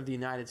government of the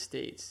United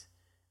States,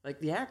 like,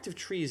 the act of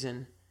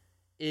treason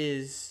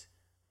is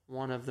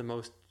one of the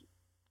most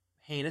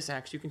heinous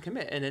acts you can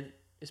commit, and it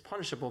is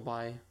punishable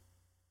by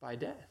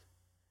death,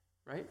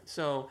 right?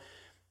 So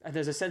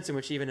there's a sense in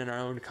which even in our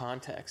own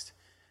context,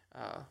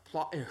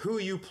 who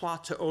you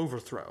plot to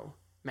overthrow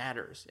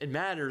matters. It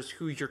matters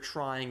who you're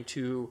trying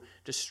to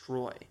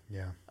destroy.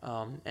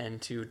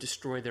 And to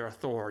destroy their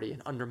authority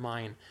and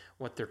undermine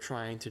what they're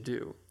trying to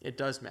do. It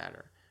does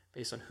matter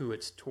based on who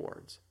it's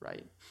towards,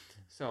 right?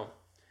 So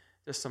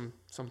just some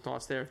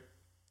thoughts there.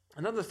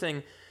 Another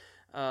thing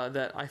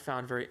that I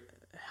found very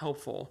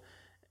helpful,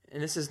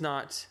 and this is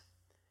not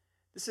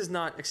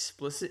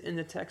explicit in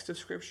the text of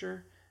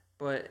Scripture,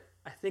 but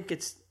I think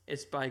it's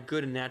by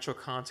good and natural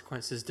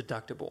consequences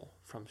deductible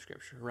from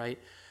Scripture, right?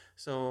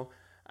 So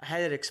I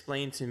had it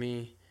explained to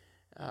me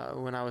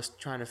when I was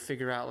trying to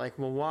figure out, like,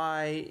 well,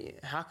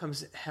 how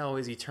comes hell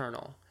is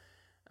eternal?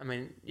 I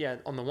mean, yeah,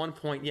 on the one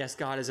point, yes,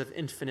 God is of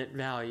infinite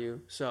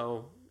value,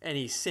 so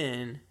any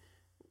sin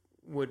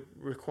would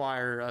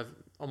require of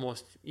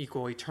almost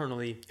equal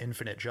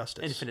infinite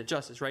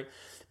justice, right?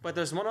 But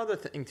there's one other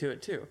thing to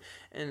it too.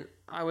 And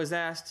I was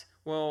asked,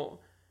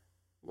 well,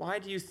 why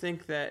do you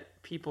think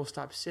that people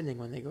stop sinning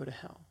when they go to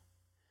hell?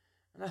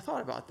 And I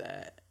thought about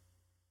that,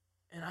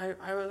 and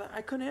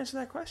I couldn't answer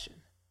that question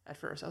at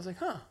first. I was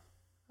like, I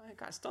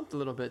got stumped a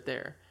little bit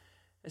there.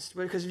 It's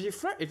because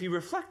if you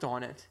reflect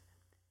on it,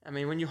 I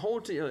mean, when you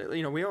hold to,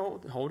 we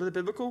all hold to the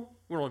biblical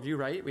worldview,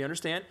 right? We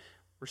understand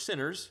we're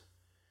sinners.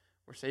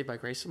 We're saved by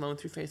grace alone,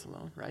 through faith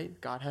alone, right?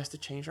 God has to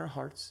change our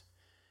hearts.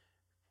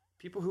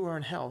 People who are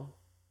in hell,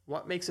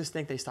 what makes us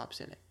think they stop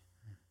sinning?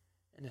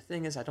 And the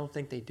thing is, I don't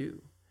think they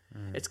do.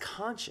 It's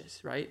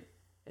conscious, right?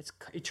 It's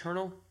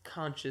eternal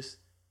conscious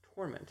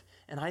torment.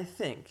 And I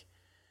think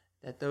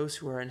that those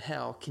who are in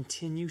hell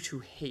continue to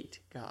hate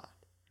God.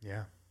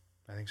 Yeah,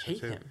 I think so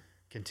hate too. Him.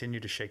 Continue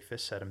to shake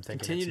fists at him,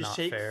 thinking it's not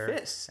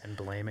fair, and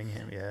blaming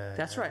him. Yeah,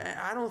 that's right.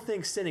 I don't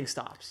think sinning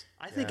stops.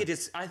 I think it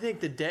is. I think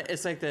the debt.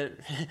 It's like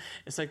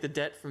the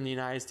debt from the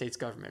United States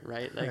government,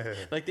 right?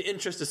 Like the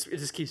interest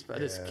just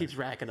keeps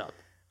racking up.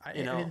 I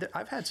mean,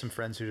 I've had some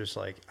friends who just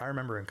like. I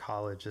remember in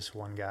college, this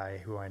one guy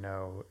who I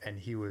know, and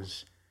he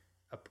was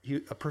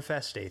a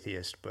professed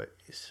atheist, but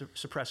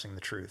suppressing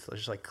the truth,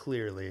 just like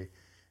clearly.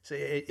 So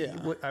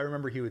I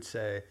remember he would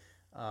say,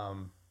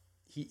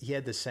 he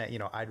had this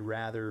saying, I'd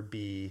rather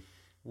be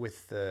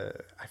with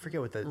I forget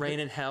what the reign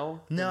in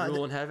hell,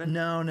 rule in heaven.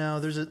 No.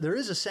 There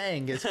is a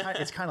saying.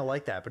 It's kind of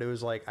like that, but it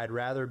was like I'd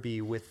rather be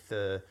with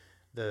the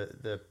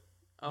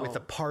with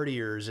the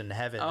partiers in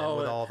heaven than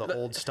with all the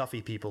old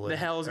stuffy people. The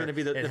hell is going to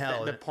be the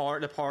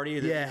party.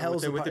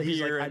 Hell's with the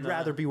beer. Like, I'd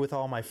rather be with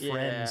all my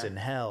friends in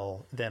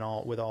hell than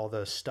with all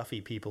the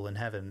stuffy people in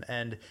heaven.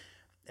 And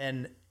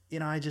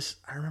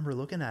I remember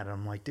looking at it.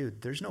 I'm like,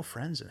 dude, there's no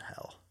friends in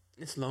hell.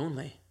 It's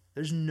lonely.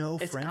 There's no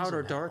friends. It's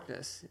outer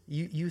darkness.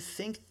 You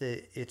think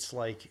that it's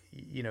like,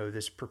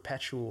 this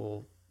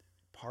perpetual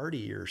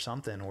party or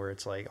something where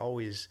it's like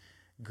always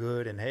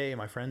good and, hey,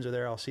 my friends are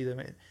there, I'll see them.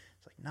 It's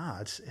like, nah,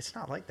 it's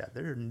not like that.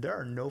 There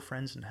are no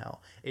friends in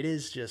hell. It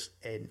is just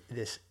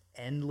this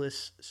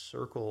endless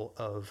circle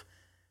of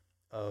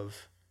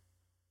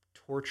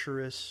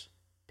torturous,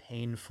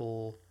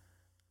 painful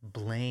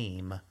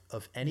blame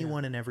of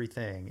anyone and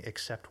everything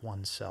except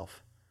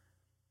oneself.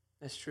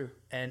 That's true.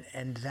 And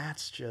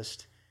that's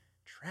just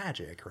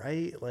tragic,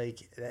 right?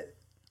 Like that.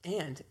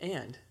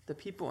 And the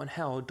people in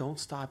hell don't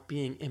stop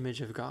being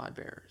image of God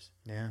bearers.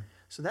 Yeah.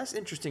 So that's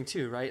interesting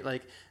too, right?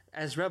 Like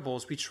as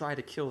rebels, we try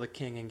to kill the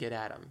king and get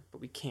at him,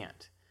 but we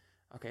can't.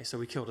 Okay, so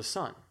we killed his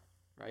son,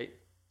 right?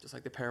 Just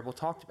like the parable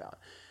talked about.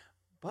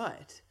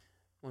 But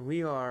when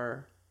we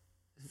are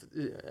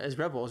as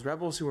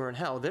rebels who are in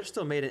hell, they're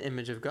still made in the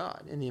image of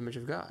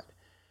God.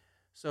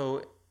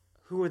 So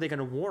who are they going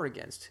to war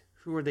against?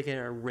 Who are they going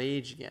to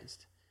rage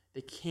against?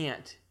 They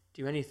can't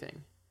do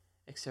anything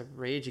except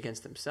rage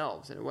against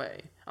themselves in a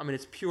way. I mean,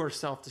 it's pure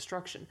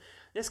self-destruction.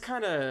 This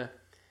kind of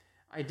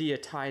idea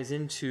ties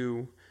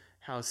into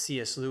how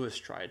C.S. Lewis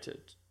tried to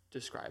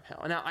describe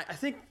hell. Now, I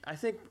think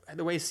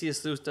the way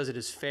C.S. Lewis does it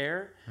is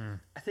fair.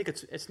 I think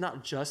it's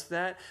not just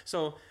that.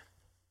 So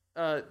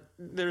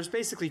there's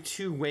basically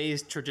two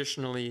ways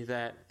traditionally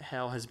that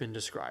hell has been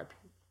described.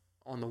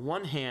 On the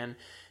one hand,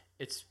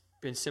 it's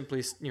been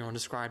simply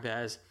described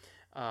as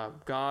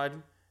God,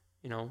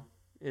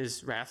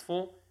 is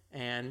wrathful,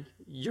 and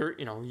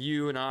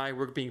you and I,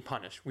 we're being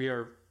punished. We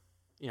are,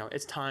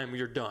 it's time.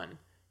 You're done.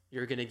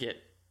 You're gonna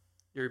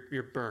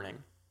you're burning.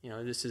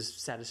 This is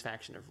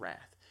satisfaction of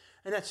wrath,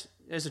 and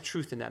there's a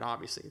truth in that.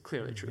 Obviously,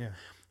 clearly true. Yeah.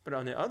 But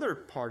on the other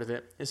part of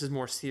it, this is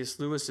more C.S.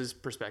 Lewis's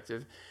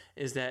perspective,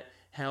 is that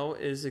hell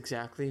is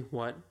exactly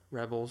what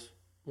rebels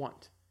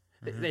want.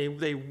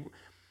 Mm-hmm.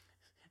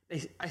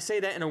 I say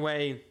that in a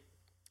way.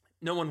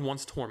 No one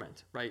wants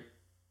torment, right?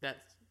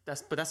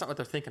 But that's not what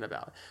they're thinking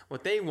about.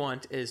 What they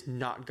want is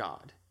not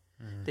God.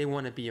 Mm-hmm. They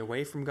want to be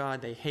away from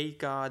God. They hate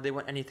God. They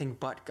want anything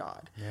but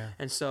God. Yeah.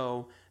 And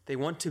so they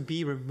want to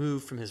be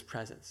removed from his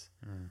presence.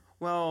 Mm.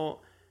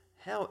 Well,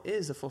 hell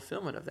is a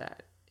fulfillment of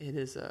that. It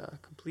is a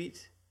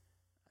complete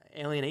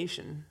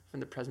alienation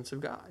from the presence of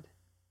God.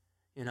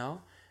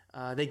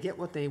 They get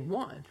what they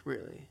want,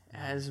 really,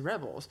 as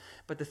rebels.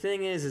 But the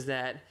thing is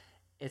that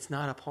it's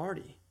not a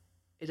party.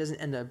 It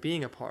doesn't end up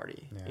being a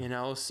party,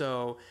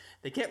 so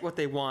they get what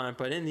they want,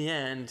 but in the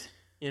end,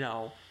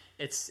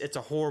 it's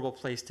a horrible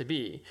place to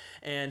be.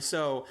 And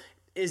so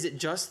is it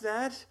just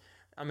that?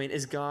 I mean,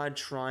 is God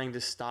trying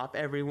to stop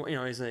everyone?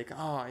 He's like,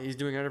 oh, he's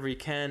doing whatever he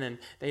can, and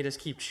they just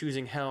keep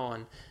choosing hell,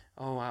 and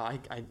I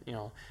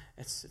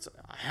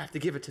have to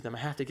give it to them. I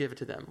have to give it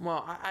to them.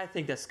 Well, I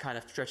think that's kind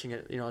of stretching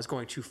it. It's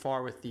going too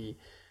far with the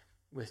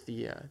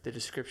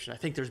description. I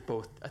think there's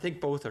both. I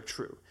think both are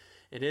true.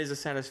 It is a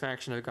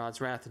satisfaction of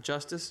God's wrath and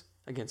justice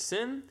against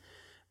sin,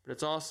 but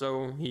it's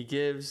also he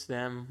gives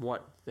them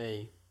what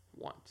they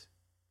want.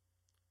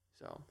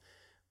 So,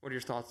 what are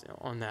your thoughts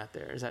on that?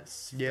 Is that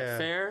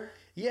fair?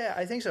 Yeah,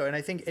 I think so, and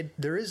I think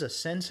there is a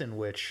sense in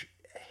which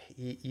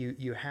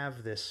you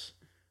have this.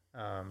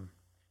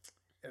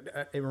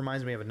 It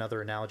reminds me of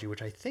another analogy,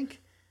 which I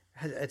think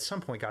at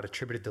some point got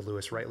attributed to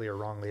Lewis, rightly or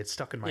wrongly. It's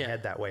stuck in my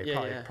head that way.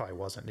 It probably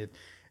wasn't.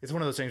 It's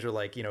one of those things where,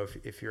 like,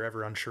 if you're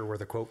ever unsure where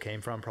the quote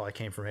came from, probably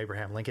came from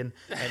Abraham Lincoln.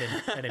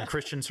 And in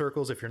Christian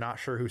circles, if you're not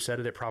sure who said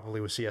it, it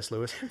probably was C.S.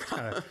 Lewis. It's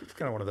kind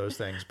of one of those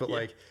things. But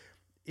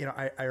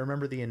I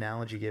remember the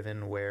analogy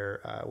given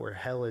where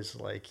hell is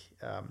like,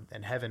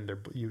 and heaven,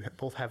 you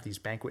both have these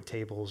banquet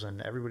tables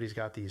and everybody's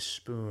got these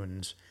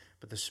spoons,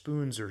 but the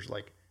spoons are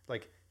like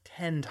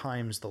 10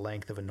 times the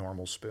length of a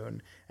normal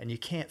spoon, and you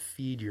can't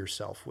feed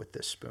yourself with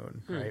this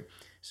spoon, right?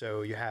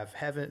 So you have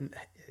heaven,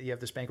 you have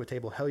this banquet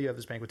table, hell, you have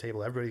this banquet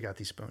table, everybody got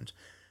these spoons.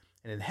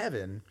 And in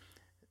heaven,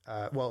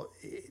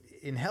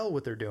 in hell,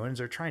 what they're doing is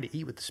they're trying to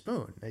eat with the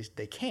spoon.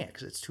 They can't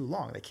because it's too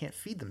long. They can't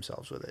feed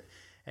themselves with it.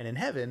 And in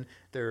heaven,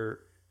 they're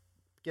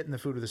getting the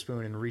food with a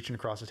spoon and reaching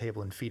across the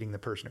table and feeding the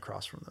person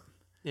across from them.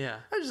 Yeah,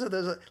 I just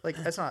thought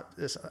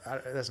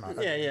that's not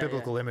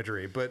biblical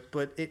imagery, but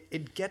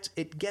it gets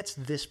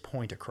this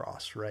point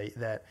across, right?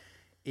 That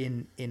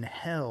in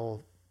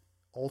hell,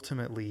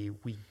 ultimately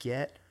we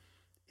get,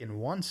 in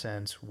one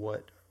sense,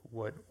 what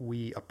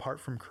we, apart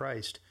from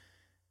Christ,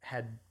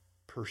 had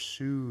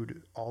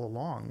pursued all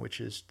along,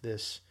 which is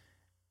this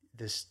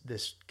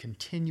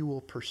continual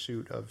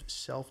pursuit of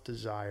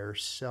self-desire,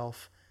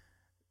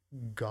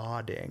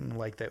 self-godding,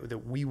 like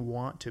that we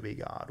want to be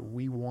God,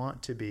 we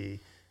want to be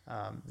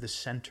the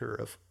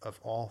center of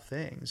all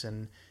things,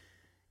 and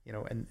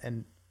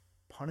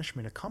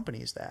punishment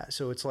accompanies that.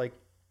 So it's like,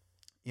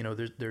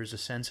 there's a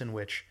sense in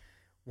which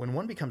when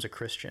one becomes a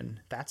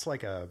Christian, it's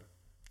like a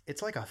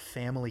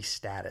family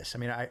status. I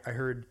mean, I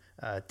heard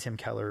Tim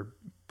Keller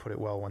put it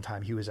well one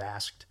time. He was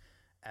asked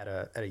at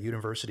a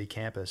university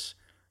campus,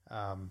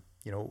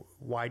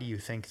 why do you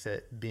think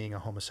that being a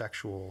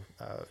homosexual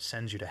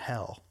sends you to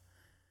hell?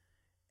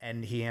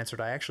 And he answered,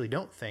 I actually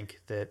don't think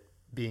that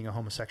being a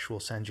homosexual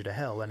sends you to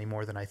hell any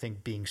more than I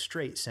think being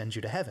straight sends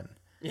you to heaven.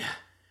 Yeah.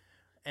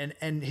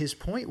 And his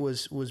point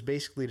was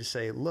basically to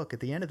say, look,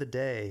 at the end of the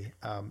day,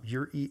 the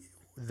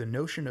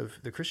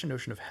Christian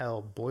notion of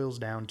hell boils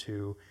down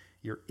to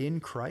you're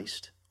in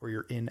Christ or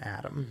you're in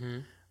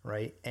Adam,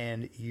 right?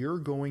 And you're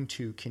going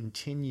to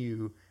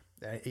continue.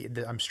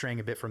 I'm straying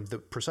a bit from the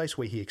precise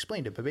way he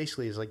explained it, but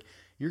basically is like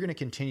you're going to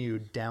continue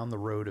down the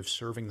road of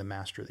serving the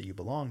master that you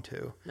belong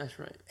to. That's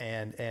right.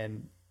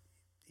 And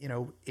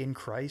in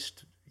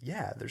Christ,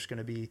 there's going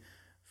to be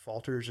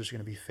falters, there's going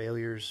to be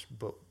failures,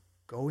 but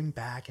going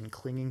back and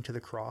clinging to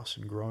the cross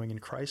and growing in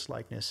Christ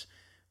likeness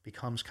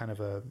becomes kind of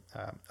a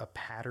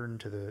pattern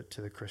to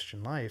the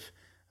Christian life.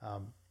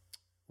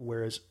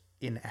 Whereas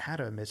in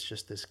Adam, it's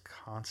just this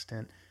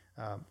constant,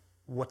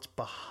 what's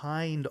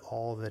behind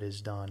all that is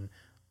done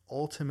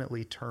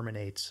ultimately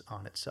terminates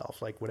on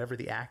itself. Like whatever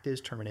the act is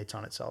terminates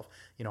on itself.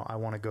 I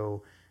want to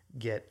go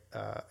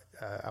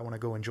I want to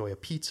go enjoy a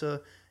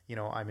pizza.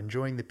 I'm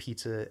enjoying the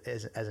pizza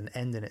as an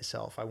end in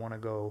itself. I want to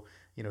go,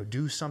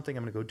 do something.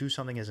 I'm going to go do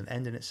something as an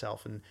end in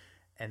itself.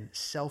 And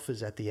self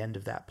is at the end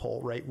of that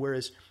pole, right?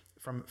 Whereas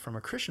from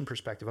a Christian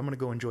perspective, I'm going to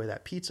go enjoy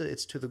that pizza.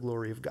 It's to the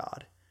glory of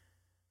God,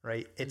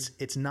 right?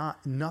 It's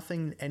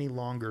nothing any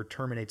longer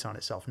terminates on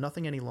itself.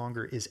 Nothing any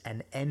longer is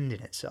an end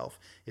in itself.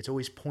 It's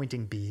always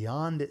pointing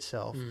beyond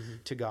itself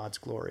to God's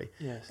glory.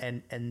 Yes.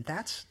 And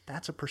that's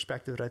a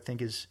perspective that I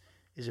think is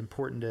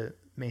important to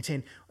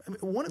maintain. I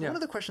mean, one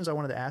of the questions I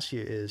wanted to ask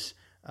you is,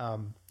 I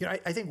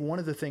think one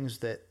of the things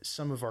that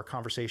some of our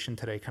conversation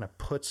today kind of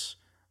puts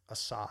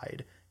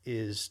aside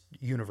is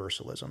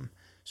universalism.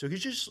 So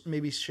could you just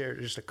maybe share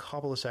just a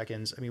couple of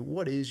seconds? I mean,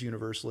 what is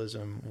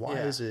universalism? Why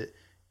is it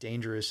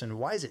dangerous, and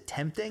why is it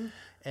tempting?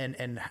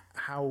 And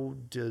how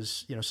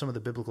does some of the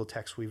biblical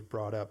texts we've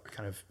brought up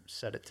kind of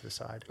set it to the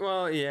side?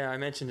 Well, I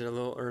mentioned it a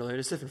little earlier.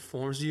 There's different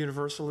forms of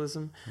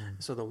universalism.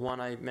 So the one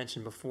I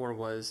mentioned before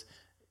was,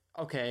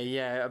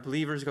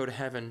 believers go to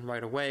heaven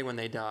right away when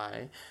they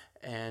die,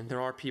 and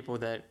there are people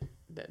that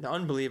the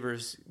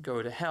unbelievers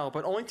go to hell,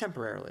 but only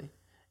temporarily,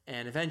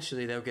 and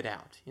eventually they'll get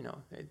out.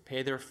 They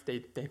pay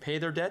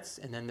their debts,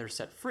 and then they're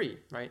set free,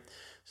 right?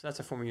 So that's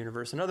a form of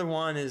universe. Another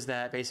one is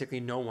that basically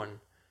no one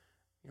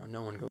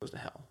goes to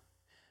hell.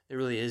 There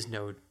really is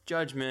no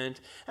judgment.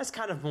 That's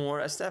kind of more.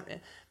 That's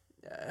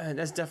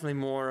definitely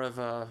more of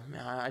a,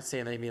 I'd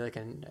say maybe like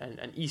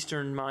an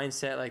Eastern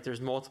mindset. Like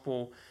there's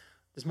multiple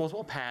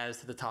paths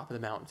to the top of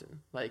the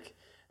mountain. Like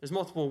there's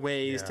multiple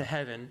ways to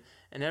heaven,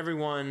 and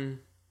everyone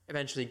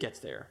eventually gets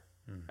there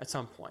at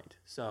some point.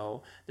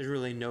 So there's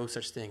really no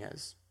such thing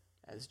as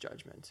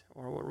judgment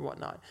or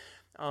whatnot.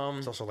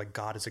 It's also like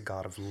God is a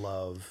God of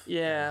love.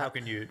 Yeah. How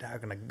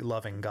can a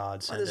loving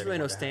God send there's really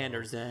no anyone to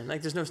standards hell? then.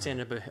 Like there's no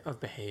standard of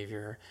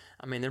behavior.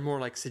 I mean, they're more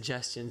like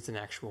suggestions than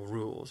actual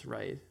rules,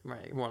 right?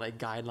 Right. More like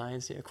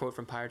guidelines. You know, quote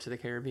from Pirates of the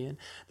Caribbean.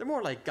 They're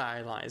more like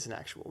guidelines than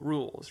actual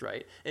rules,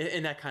 right?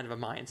 In that kind of a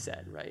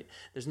mindset, right?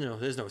 There's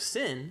no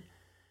sin.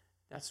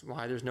 That's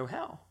why there's no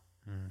hell.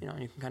 You know,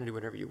 you can kind of do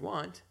whatever you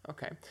want.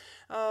 Okay.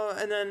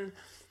 And then,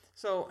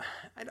 so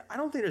I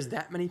don't think there's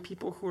that many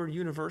people who are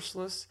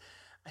universalists.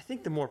 I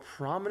think the more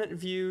prominent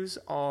views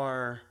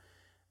are,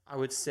 I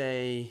would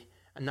say,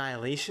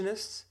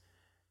 annihilationists.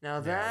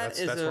 Now that's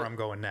where I'm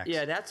going next.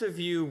 Yeah, that's a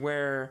view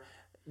where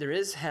there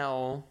is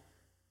hell,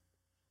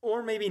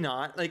 or maybe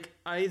not. Like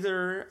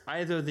either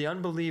the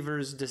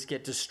unbelievers just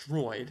get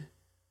destroyed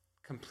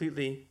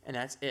completely, and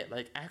that's it.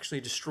 Like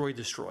actually destroyed.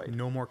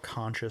 No more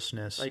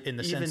consciousness, like in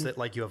the sense that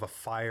like you have a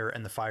fire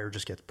and the fire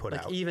just gets put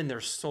out. Even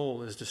their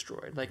soul is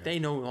destroyed. Like they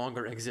no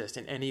longer exist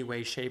in any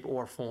way, shape,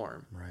 or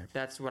form. Right.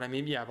 That's what I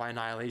mean. Yeah, by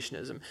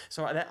annihilationism.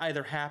 So that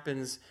either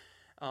happens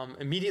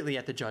immediately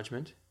at the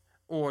judgment,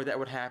 or that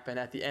would happen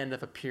at the end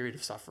of a period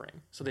of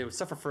suffering. So they would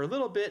suffer for a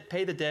little bit,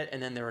 pay the debt,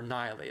 and then they're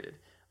annihilated.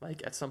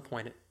 Like at some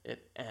point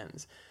it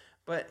ends.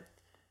 But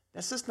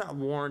that's just not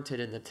warranted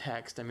in the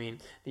text. I mean,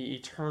 the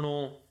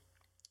eternal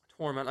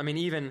torment. I mean,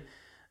 even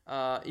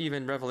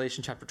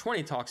Revelation chapter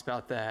 20 talks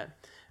about that,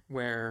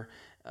 where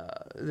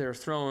they're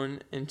thrown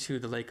into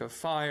the lake of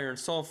fire and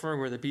sulfur,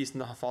 where the beast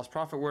and the false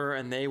prophet were,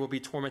 and they will be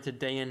tormented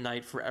day and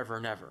night forever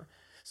and ever.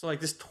 So, like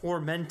this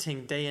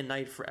tormenting day and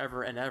night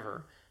forever and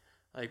ever,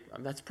 like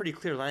that's pretty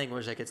clear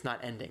language. Like it's not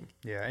ending.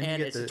 Yeah,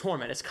 and it's a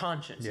torment. It's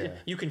conscience. Yeah.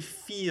 You can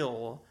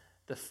feel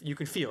you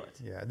can feel it.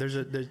 Yeah,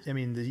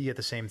 you get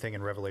the same thing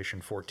in Revelation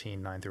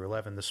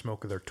 14:9-11. The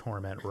smoke of their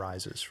torment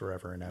rises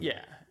forever and ever.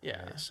 Yeah.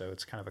 Right? So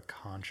it's kind of a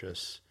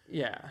conscious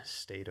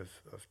state of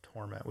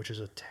torment, which is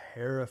a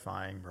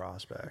terrifying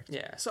prospect.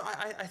 Yeah. So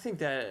I think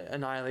that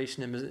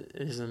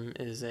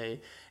annihilationism is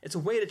it's a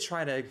way to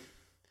try to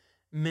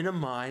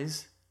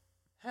minimize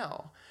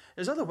hell.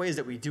 There's other ways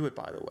that we do it,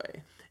 by the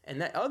way. And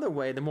that other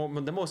way, the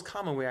most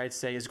common way I'd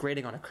say is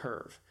grading on a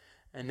curve.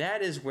 And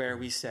that is where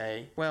we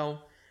say,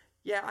 well,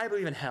 yeah, I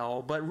believe in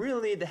hell, but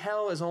really the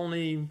hell is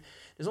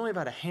there's only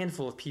about a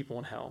handful of people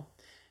in hell.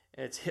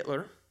 It's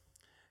Hitler,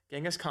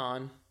 Genghis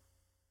Khan,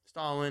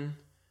 Stalin,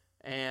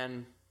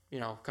 and,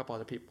 a couple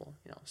other people,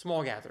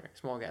 small gathering.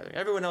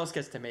 Everyone else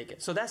gets to make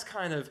it. So that's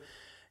kind of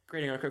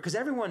grading on a curve, because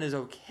everyone is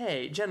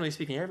okay, generally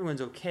speaking,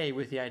 everyone's okay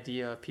with the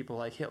idea of people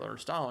like Hitler and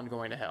Stalin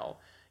going to hell.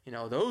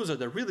 Those are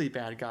the really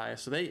bad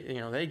guys, so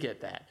they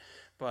get that.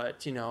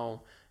 But,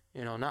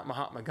 not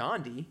Mahatma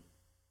Gandhi,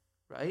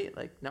 right?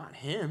 Like, not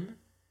him.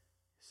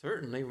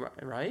 Certainly,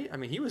 right? I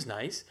mean, he was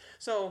nice.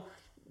 So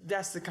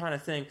that's the kind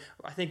of thing.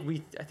 I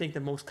think the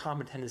most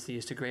common tendency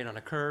is to grade on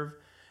a curve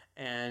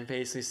and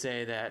basically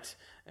say that,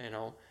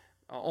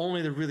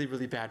 only the really,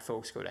 really bad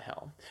folks go to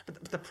hell.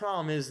 But the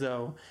problem is,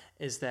 though,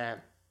 is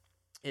that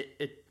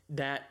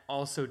that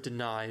also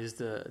denies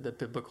the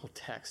biblical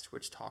text,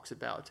 which talks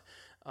about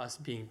us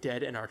being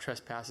dead in our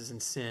trespasses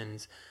and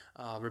sins,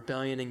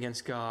 rebellion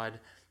against God,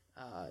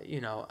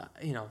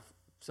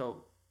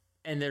 so...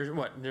 And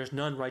there's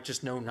none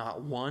righteous, no,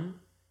 not one.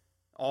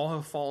 All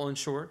have fallen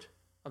short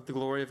of the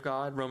glory of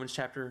God, Romans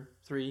chapter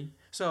 3.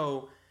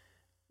 So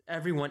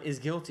everyone is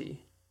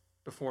guilty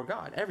before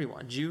God.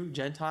 Everyone, Jew,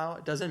 Gentile,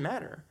 it doesn't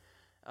matter.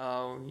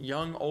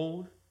 Young,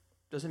 old,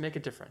 doesn't make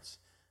a difference.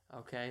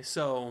 Okay,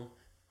 so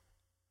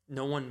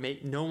no one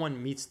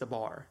meets the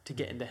bar to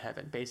get into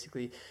heaven.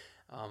 Basically,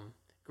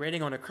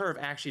 grading on a curve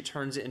actually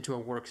turns it into a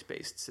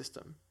works-based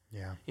system.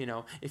 Yeah.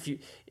 If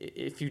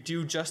you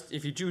do just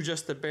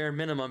the bare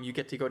minimum, you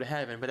get to go to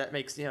heaven. But that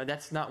makes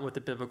that's not what the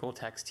biblical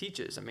text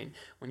teaches. I mean,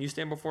 when you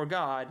stand before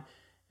God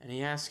and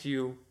He asks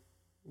you,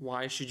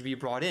 why should you be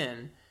brought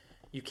in?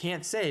 You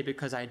can't say,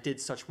 because I did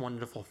such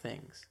wonderful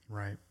things.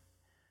 Right.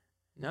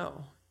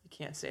 No, you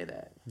can't say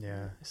that.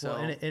 Yeah. So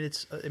and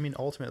it's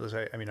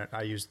ultimately,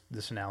 I use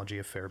this analogy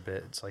a fair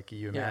bit. It's like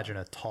you imagine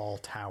a tall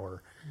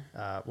tower.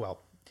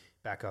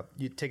 Back up.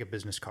 You take a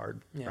business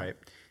card, right,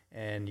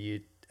 and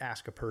you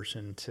ask a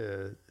person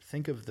to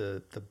think of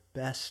the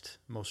best,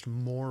 most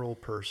moral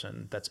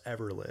person that's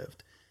ever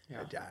lived.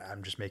 Yeah.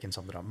 I'm just making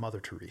something up. Mother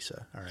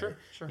Teresa. All right.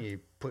 Sure. You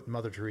put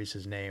Mother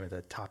Teresa's name at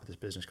the top of this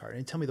business card, and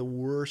you tell me the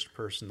worst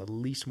person, the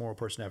least moral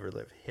person ever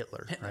lived.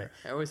 Hitler. Right.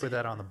 Put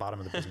that on the bottom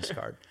of the business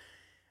card.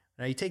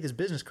 Now you take this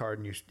business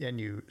card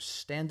and you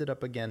stand it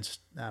up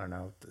against, I don't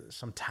know,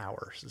 some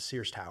tower, the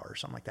Sears Tower or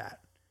something like that.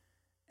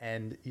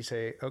 And you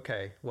say,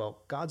 okay,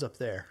 well, God's up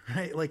there,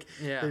 right? Like,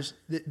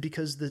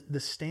 because the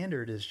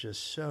standard is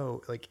just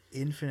so like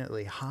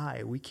infinitely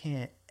high. We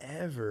can't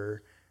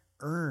ever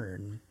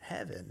earn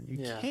heaven.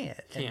 You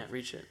can't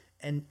reach it.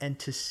 And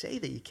to say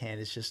that you can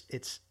is just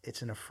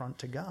it's an affront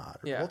to God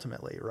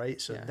ultimately,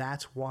 right? So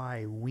that's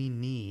why we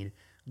need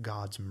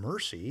God's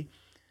mercy.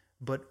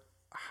 But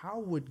how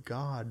would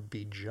God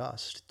be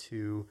just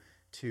to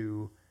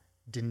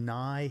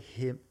deny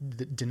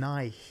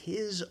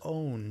his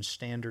own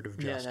standard of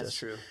justice. Yeah, that's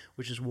true.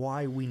 Which is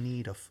why we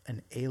need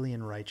an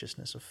alien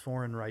righteousness, a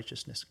foreign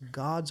righteousness,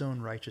 God's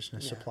own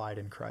righteousness supplied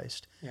in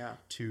Christ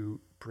to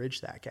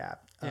bridge that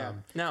gap. Yeah.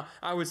 Now,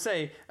 I would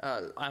say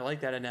I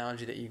like that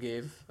analogy that you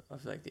gave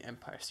of like the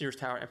Sears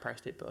Tower, Empire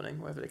State Building,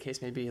 whatever the case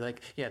may be.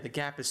 Like, the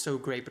gap is so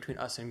great between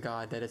us and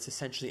God that it's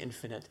essentially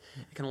infinite.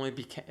 It can only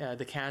be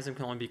the chasm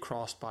can only be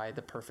crossed by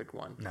the perfect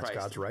one, and Christ.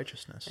 That's God's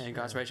righteousness. And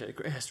God's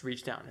righteousness has to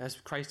reach down. As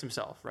Christ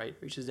Himself, right,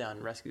 reaches down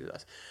and rescues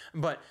us.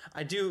 But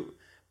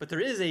there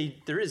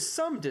is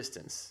some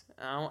distance.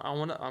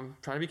 I'm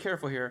trying to be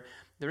careful here.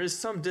 There is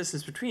some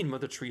distance between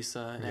Mother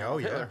Teresa and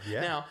Adolf Hitler.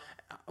 Yeah. Now,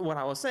 what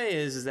I will say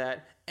is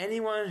that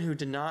anyone who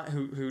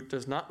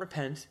does not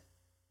repent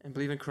and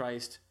believe in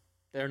Christ,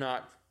 they're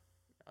not.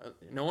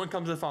 No one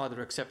comes to the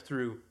Father except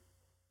through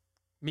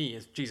me,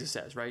 as Jesus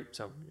says, right?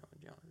 So,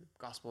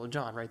 Gospel of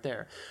John, right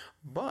there.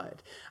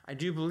 But I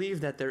do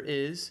believe that there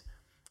is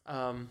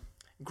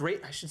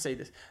gradations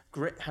of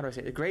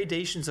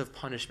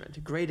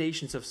punishment,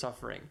 gradations of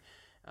suffering.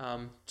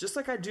 Just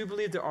like I do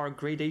believe there are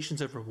gradations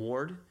of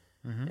reward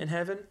in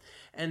heaven.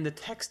 And the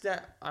text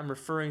that I'm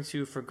referring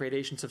to for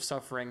gradations of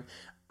suffering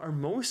are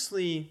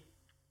mostly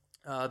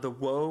the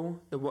woe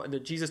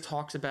that Jesus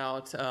talks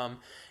about.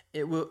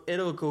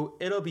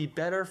 It'll be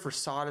better for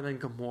Sodom and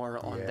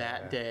Gomorrah on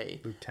that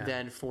day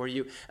than for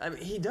you. I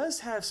mean, he does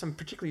have some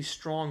particularly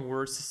strong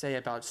words to say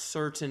about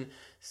certain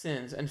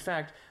sins. In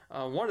fact,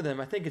 one of them,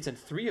 I think it's in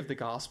 3 of the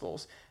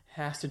Gospels,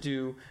 has to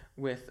do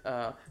with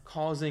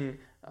causing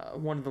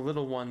one of the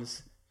little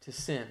ones to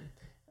sin.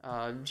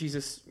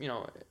 Jesus,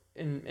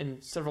 in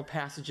several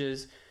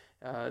passages,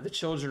 the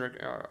children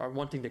are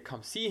wanting to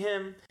come see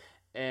him,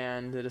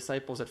 and the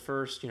disciples at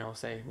first,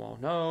 say, well,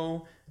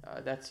 no,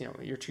 that's,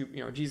 you're too,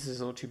 Jesus is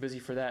a little too busy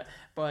for that.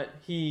 But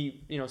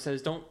he,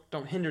 says,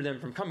 don't hinder them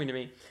from coming to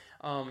me.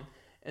 And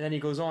then he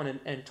goes on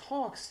and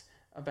talks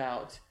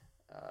about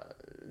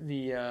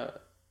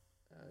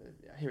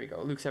here we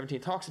go. Luke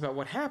 17 talks about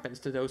what happens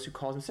to those who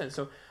cause him sin.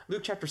 So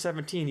Luke chapter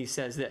 17, he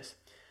says this,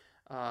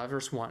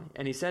 verse 1,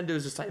 and he said to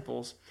his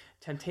disciples,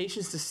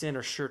 temptations to sin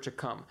are sure to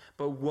come,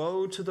 but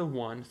woe to the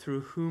one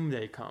through whom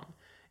they come.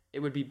 It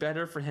would be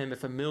better for him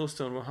if a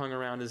millstone were hung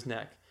around his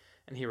neck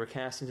and he were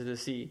cast into the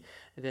sea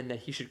than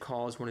that he should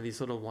cause one of these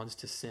little ones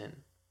to sin.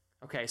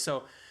 Okay,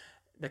 so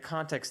the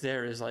context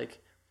there is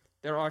like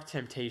there are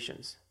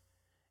temptations.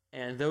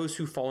 And those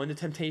who fall into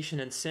temptation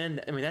and sin,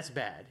 that's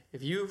bad.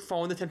 If you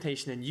fall into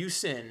temptation and you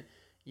sin,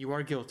 you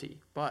are guilty.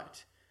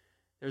 But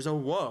there's a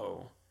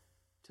woe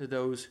to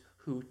those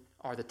who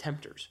are the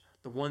tempters,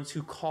 the ones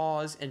who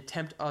cause and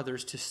tempt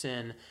others to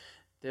sin.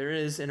 There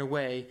is, in a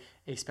way,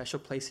 a special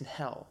place in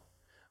hell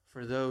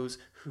for those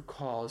who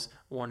cause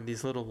one of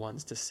these little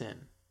ones to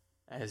sin,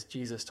 as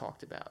Jesus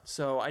talked about.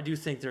 So I do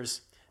think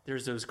there's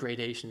those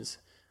gradations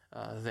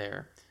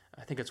there.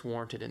 I think it's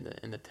warranted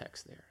in the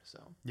text there. So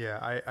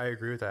I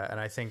agree with that, and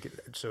I think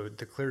so.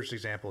 The clearest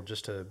example,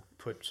 just to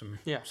put some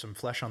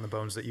flesh on the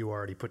bones that you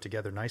already put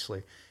together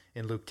nicely,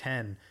 in Luke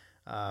 10,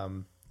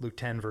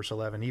 verse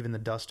 11. Even the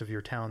dust of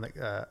your town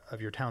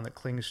that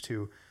clings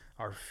to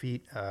our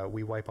feet,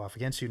 we wipe off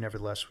against you.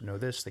 Nevertheless, know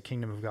this: the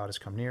kingdom of God has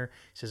come near.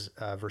 He says,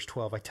 verse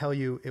 12. I tell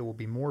you, it will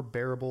be more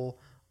bearable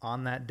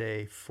on that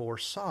day for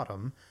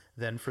Sodom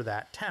than for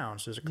that town.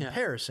 So there's a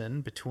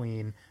comparison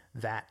between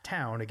that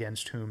town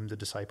against whom the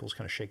disciples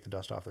kind of shake the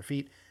dust off their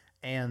feet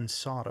and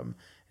Sodom.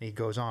 And he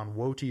goes on,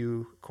 woe to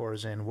you,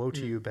 Chorazin, woe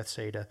to you,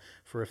 Bethsaida,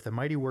 for if the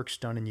mighty works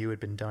done in you had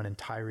been done in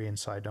Tyre and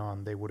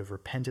Sidon, they would have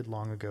repented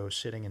long ago,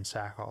 sitting in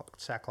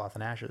sackcloth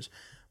and ashes.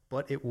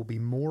 But it will be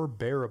more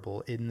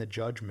bearable in the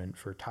judgment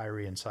for Tyre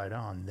and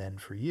Sidon than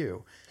for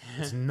you.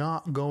 It's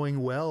not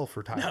going well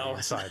for Tyre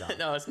and Sidon.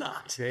 No, it's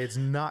not. Okay, it's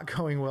not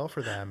going well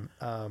for them.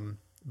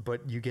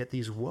 But you get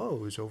these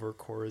woes over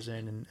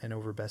Chorazin and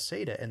over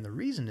Bethsaida. And the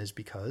reason is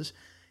because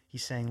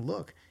he's saying,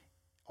 look,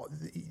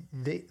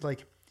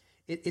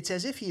 it's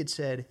as if he had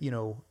said,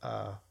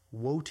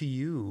 woe to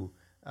you,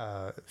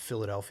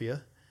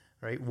 Philadelphia,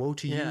 right? Woe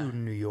to you,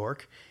 New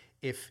York.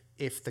 If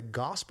the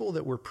gospel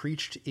that were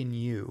preached in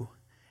you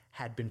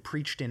had been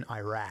preached in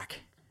Iraq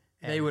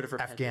and they would have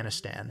repented.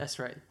 Afghanistan. That's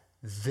right.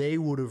 They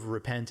would have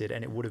repented,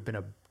 and it would have been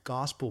a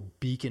gospel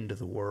beacon to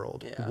the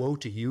world. Yeah. Woe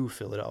to you,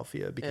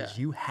 Philadelphia, because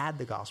you had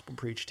the gospel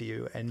preached to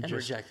you and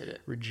just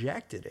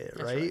rejected it,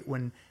 right?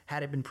 When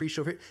had it been preached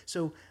over here.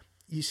 So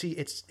you see,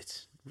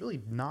 it's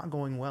really not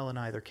going well in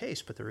either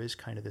case, but there is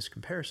kind of this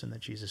comparison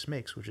that Jesus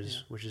makes, which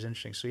is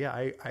interesting. So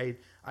I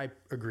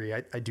agree.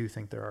 I do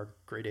think there are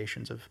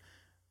gradations of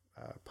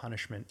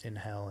punishment in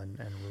hell and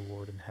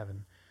reward in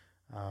heaven.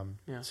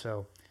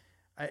 So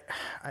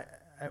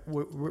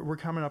we're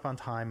coming up on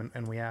time,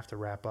 and we have to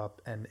wrap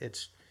up, and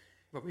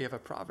But we have a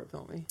proverb,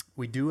 don't we?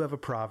 We do have a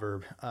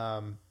proverb.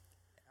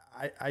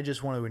 I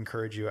just want to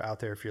encourage you out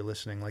there, if you're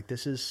listening, like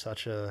this is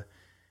such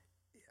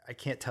I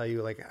can't tell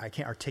you, like I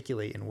can't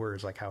articulate in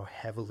words like how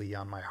heavily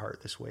on my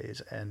heart this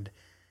weighs. And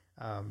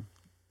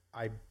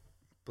I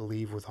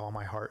believe with all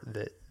my heart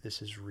that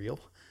this is real.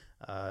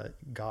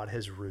 God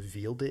has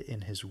revealed it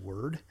in his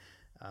word.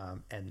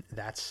 And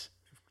that's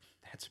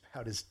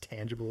about as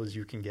tangible as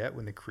you can get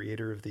when the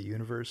creator of the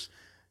universe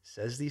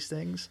says these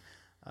things.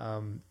 I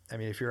mean,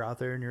 if you're out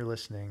there and you're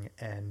listening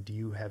and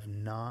you have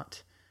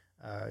not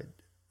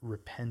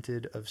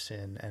repented of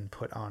sin and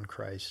put on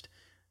Christ,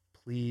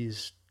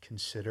 please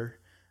consider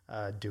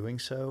doing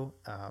so.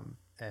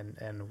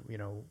 And you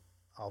know,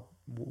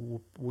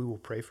 we will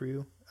pray for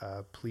you.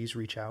 Please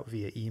reach out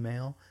via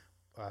email.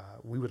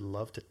 We would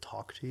love to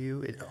talk to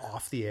you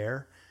off the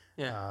air.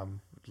 Yeah.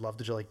 Love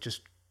to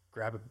just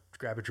grab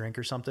a drink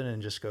or something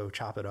and just go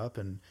chop it up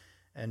and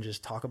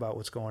just talk about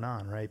what's going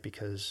on, right?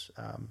 Because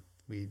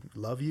we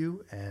love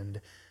you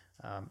and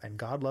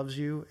God loves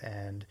you,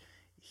 and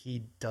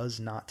he does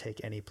not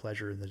take any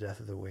pleasure in the death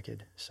of the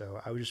wicked.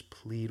 So I would just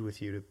plead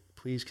with you to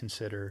please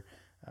consider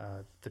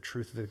the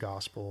truth of the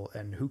gospel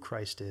and who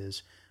Christ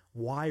is.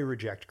 Why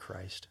reject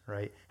Christ,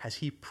 right? Has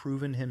he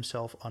proven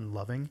himself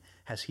unloving?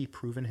 Has he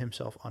proven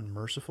himself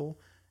unmerciful?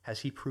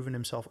 Has he proven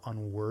himself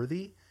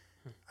unworthy?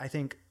 I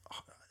think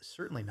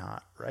certainly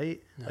not,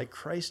 right? No. Like,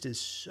 Christ is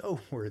so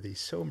worthy,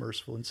 so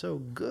merciful, and so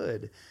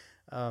good.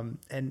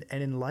 And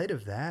in light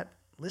of that,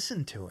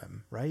 listen to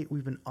him, right?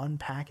 We've been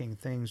unpacking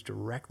things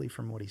directly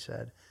from what he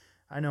said.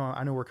 I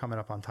know we're coming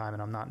up on time,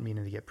 and I'm not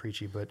meaning to get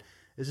preachy, but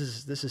this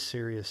is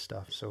serious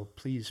stuff. So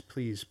please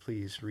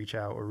reach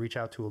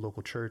out to a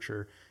local church,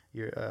 or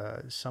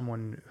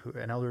someone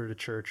an elder at a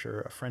church,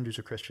 or a friend who's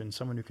a Christian,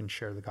 someone who can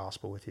share the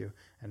gospel with you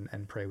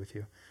and pray with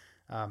you.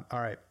 All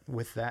right.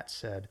 With that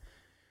said,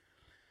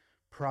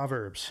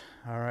 Proverbs.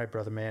 All right,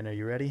 brother man, are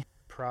you ready?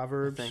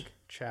 Proverbs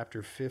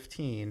chapter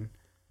 15,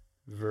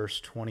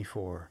 verse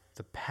 24.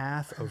 The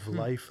path of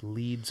life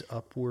leads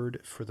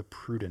upward for the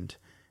prudent,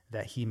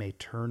 that he may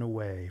turn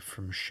away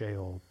from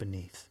Sheol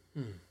beneath.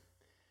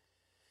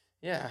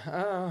 Yeah.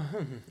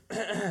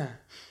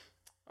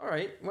 All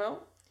right.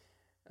 Well,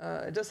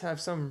 it does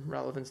have some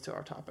relevance to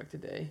our topic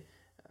today.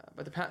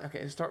 But the path.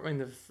 Okay, start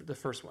with the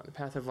first one. The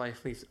path of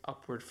life leads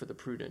upward for the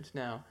prudent.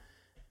 Now,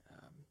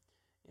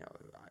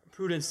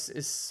 prudence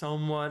is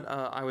somewhat,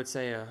 I would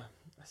say, a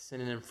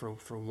synonym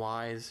for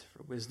wise,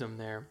 for wisdom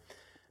there.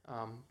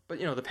 But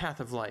the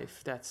path of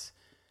life. That's,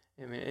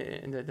 I mean,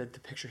 and the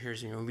picture here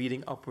is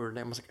leading upward,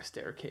 almost like a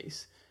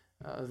staircase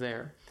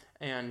there.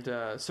 And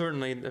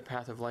certainly the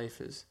path of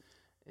life is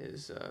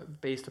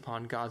based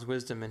upon God's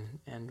wisdom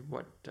and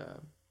what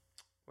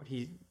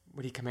he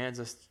commands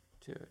us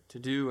to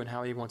do and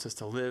how he wants us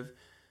to live.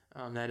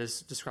 That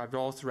is described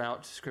all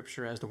throughout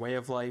Scripture as the way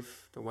of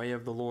life, the way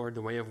of the Lord,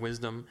 the way of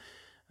wisdom.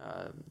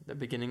 The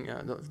beginning,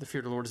 the fear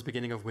of the Lord is the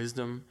beginning of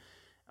wisdom.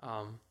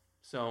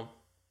 So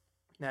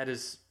that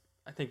is,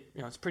 I think,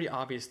 it's pretty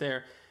obvious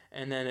there.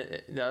 And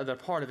then the other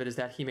part of it is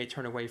that he may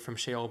turn away from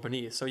Sheol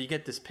beneath. So you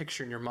get this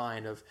picture in your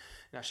mind of,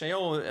 now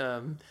Sheol,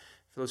 for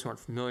those who aren't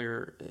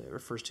familiar,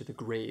 refers to the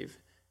grave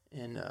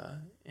in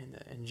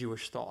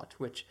Jewish thought,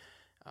 which,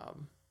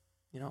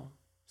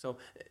 so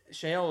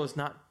Sheol is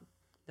not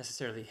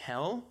necessarily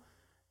hell,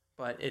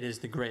 but it is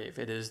the grave.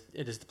 It is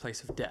the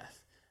place of death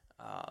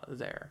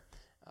there.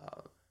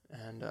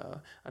 And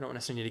I don't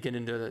necessarily need to get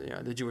into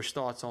the Jewish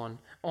thoughts on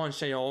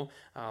Sheol,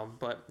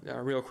 but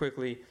real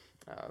quickly,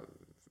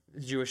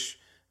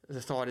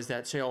 the thought is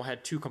that Sheol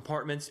had two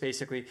compartments,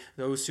 basically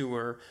those who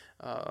were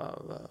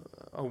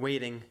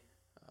awaiting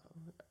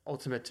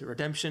ultimate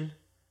redemption,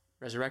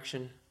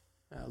 resurrection,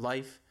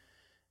 life,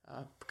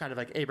 kind of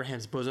like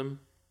Abraham's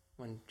bosom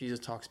when Jesus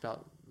talks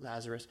about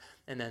Lazarus,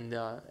 and then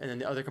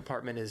the other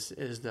compartment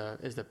is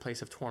the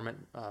place of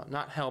torment,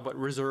 not hell, but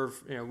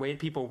reserved,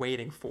 people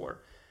waiting for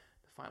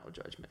the final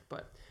judgment.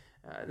 But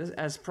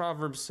as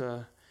Proverbs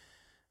are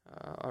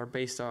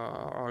based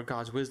on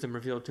God's wisdom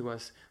revealed to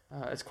us,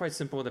 it's quite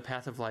simple. The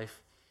path of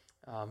life,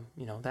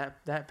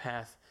 that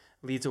path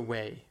leads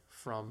away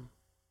from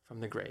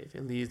the grave.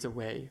 It leads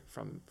away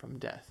from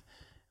death,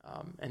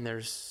 and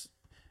there's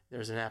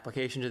an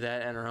application to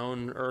that in our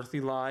own earthly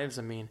lives.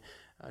 I mean,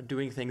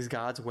 doing things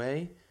God's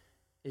way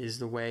is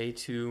the way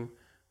to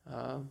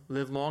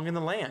live long in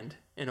the land,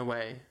 in a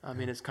way. I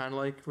mean, it's kind of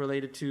like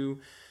related to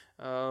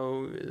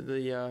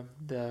the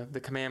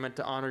commandment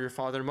to honor your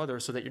father and mother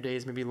so that your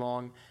days may be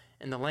long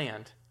in the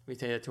land. We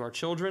say that to our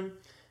children,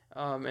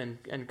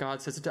 and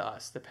God says it to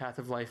us. The path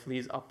of life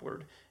leads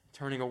upward,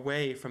 turning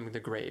away from the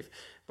grave.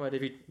 But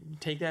if you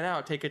take that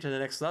out, take it to the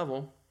next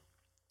level,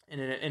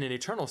 in an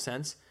eternal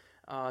sense,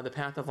 the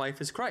path of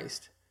life is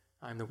Christ.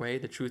 I'm the way,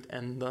 the truth,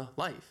 and the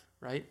life,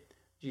 right?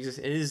 Jesus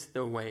is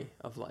the way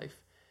of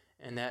life,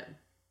 and that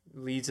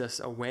leads us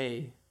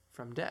away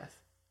from death.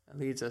 It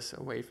leads us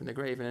away from the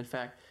grave. And in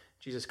fact,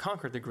 Jesus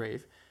conquered the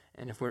grave,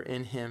 and if we're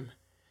in him,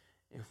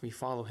 if we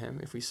follow him,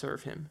 if we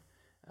serve him,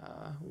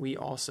 we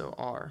also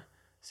are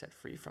set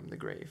free from the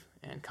grave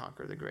and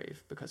conquer the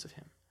grave because of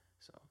him.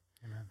 So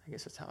Amen. I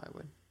guess that's how I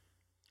would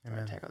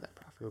tackle that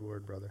prophet. Good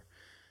word, brother.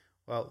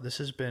 Well, this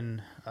has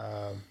been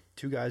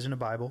Two Guys in a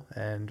Bible,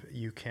 and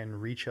you can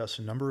reach us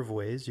a number of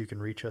ways. You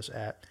can reach us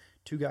at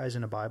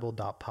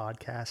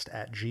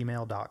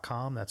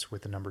twoguysinabiblepodcast@gmail.com. That's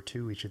with the number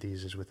 2. Each of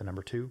these is with the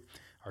number 2.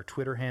 Our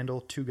Twitter handle,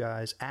 2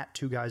 Guys,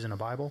 @2Guys in a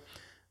Bible.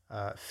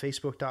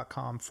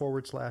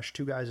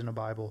 Facebook.com/Two Guys in a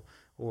Bible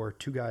or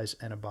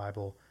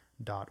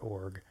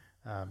twoguysandabible.org.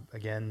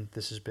 Again,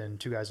 this has been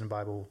Two Guys in a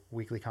Bible,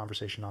 weekly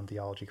conversation on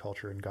theology,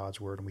 culture, and God's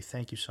Word. And we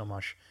thank you so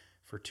much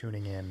for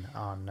tuning in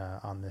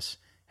on this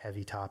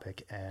heavy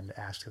topic, and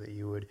ask that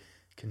you would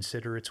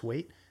consider its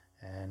weight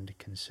and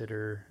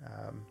consider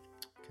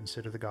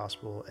the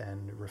gospel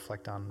and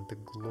reflect on the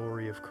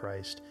glory of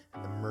Christ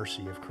and the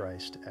mercy of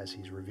Christ as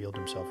he's revealed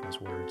himself in his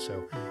word.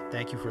 So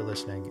thank you for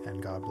listening,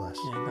 and God bless.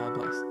 Yeah, God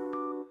bless.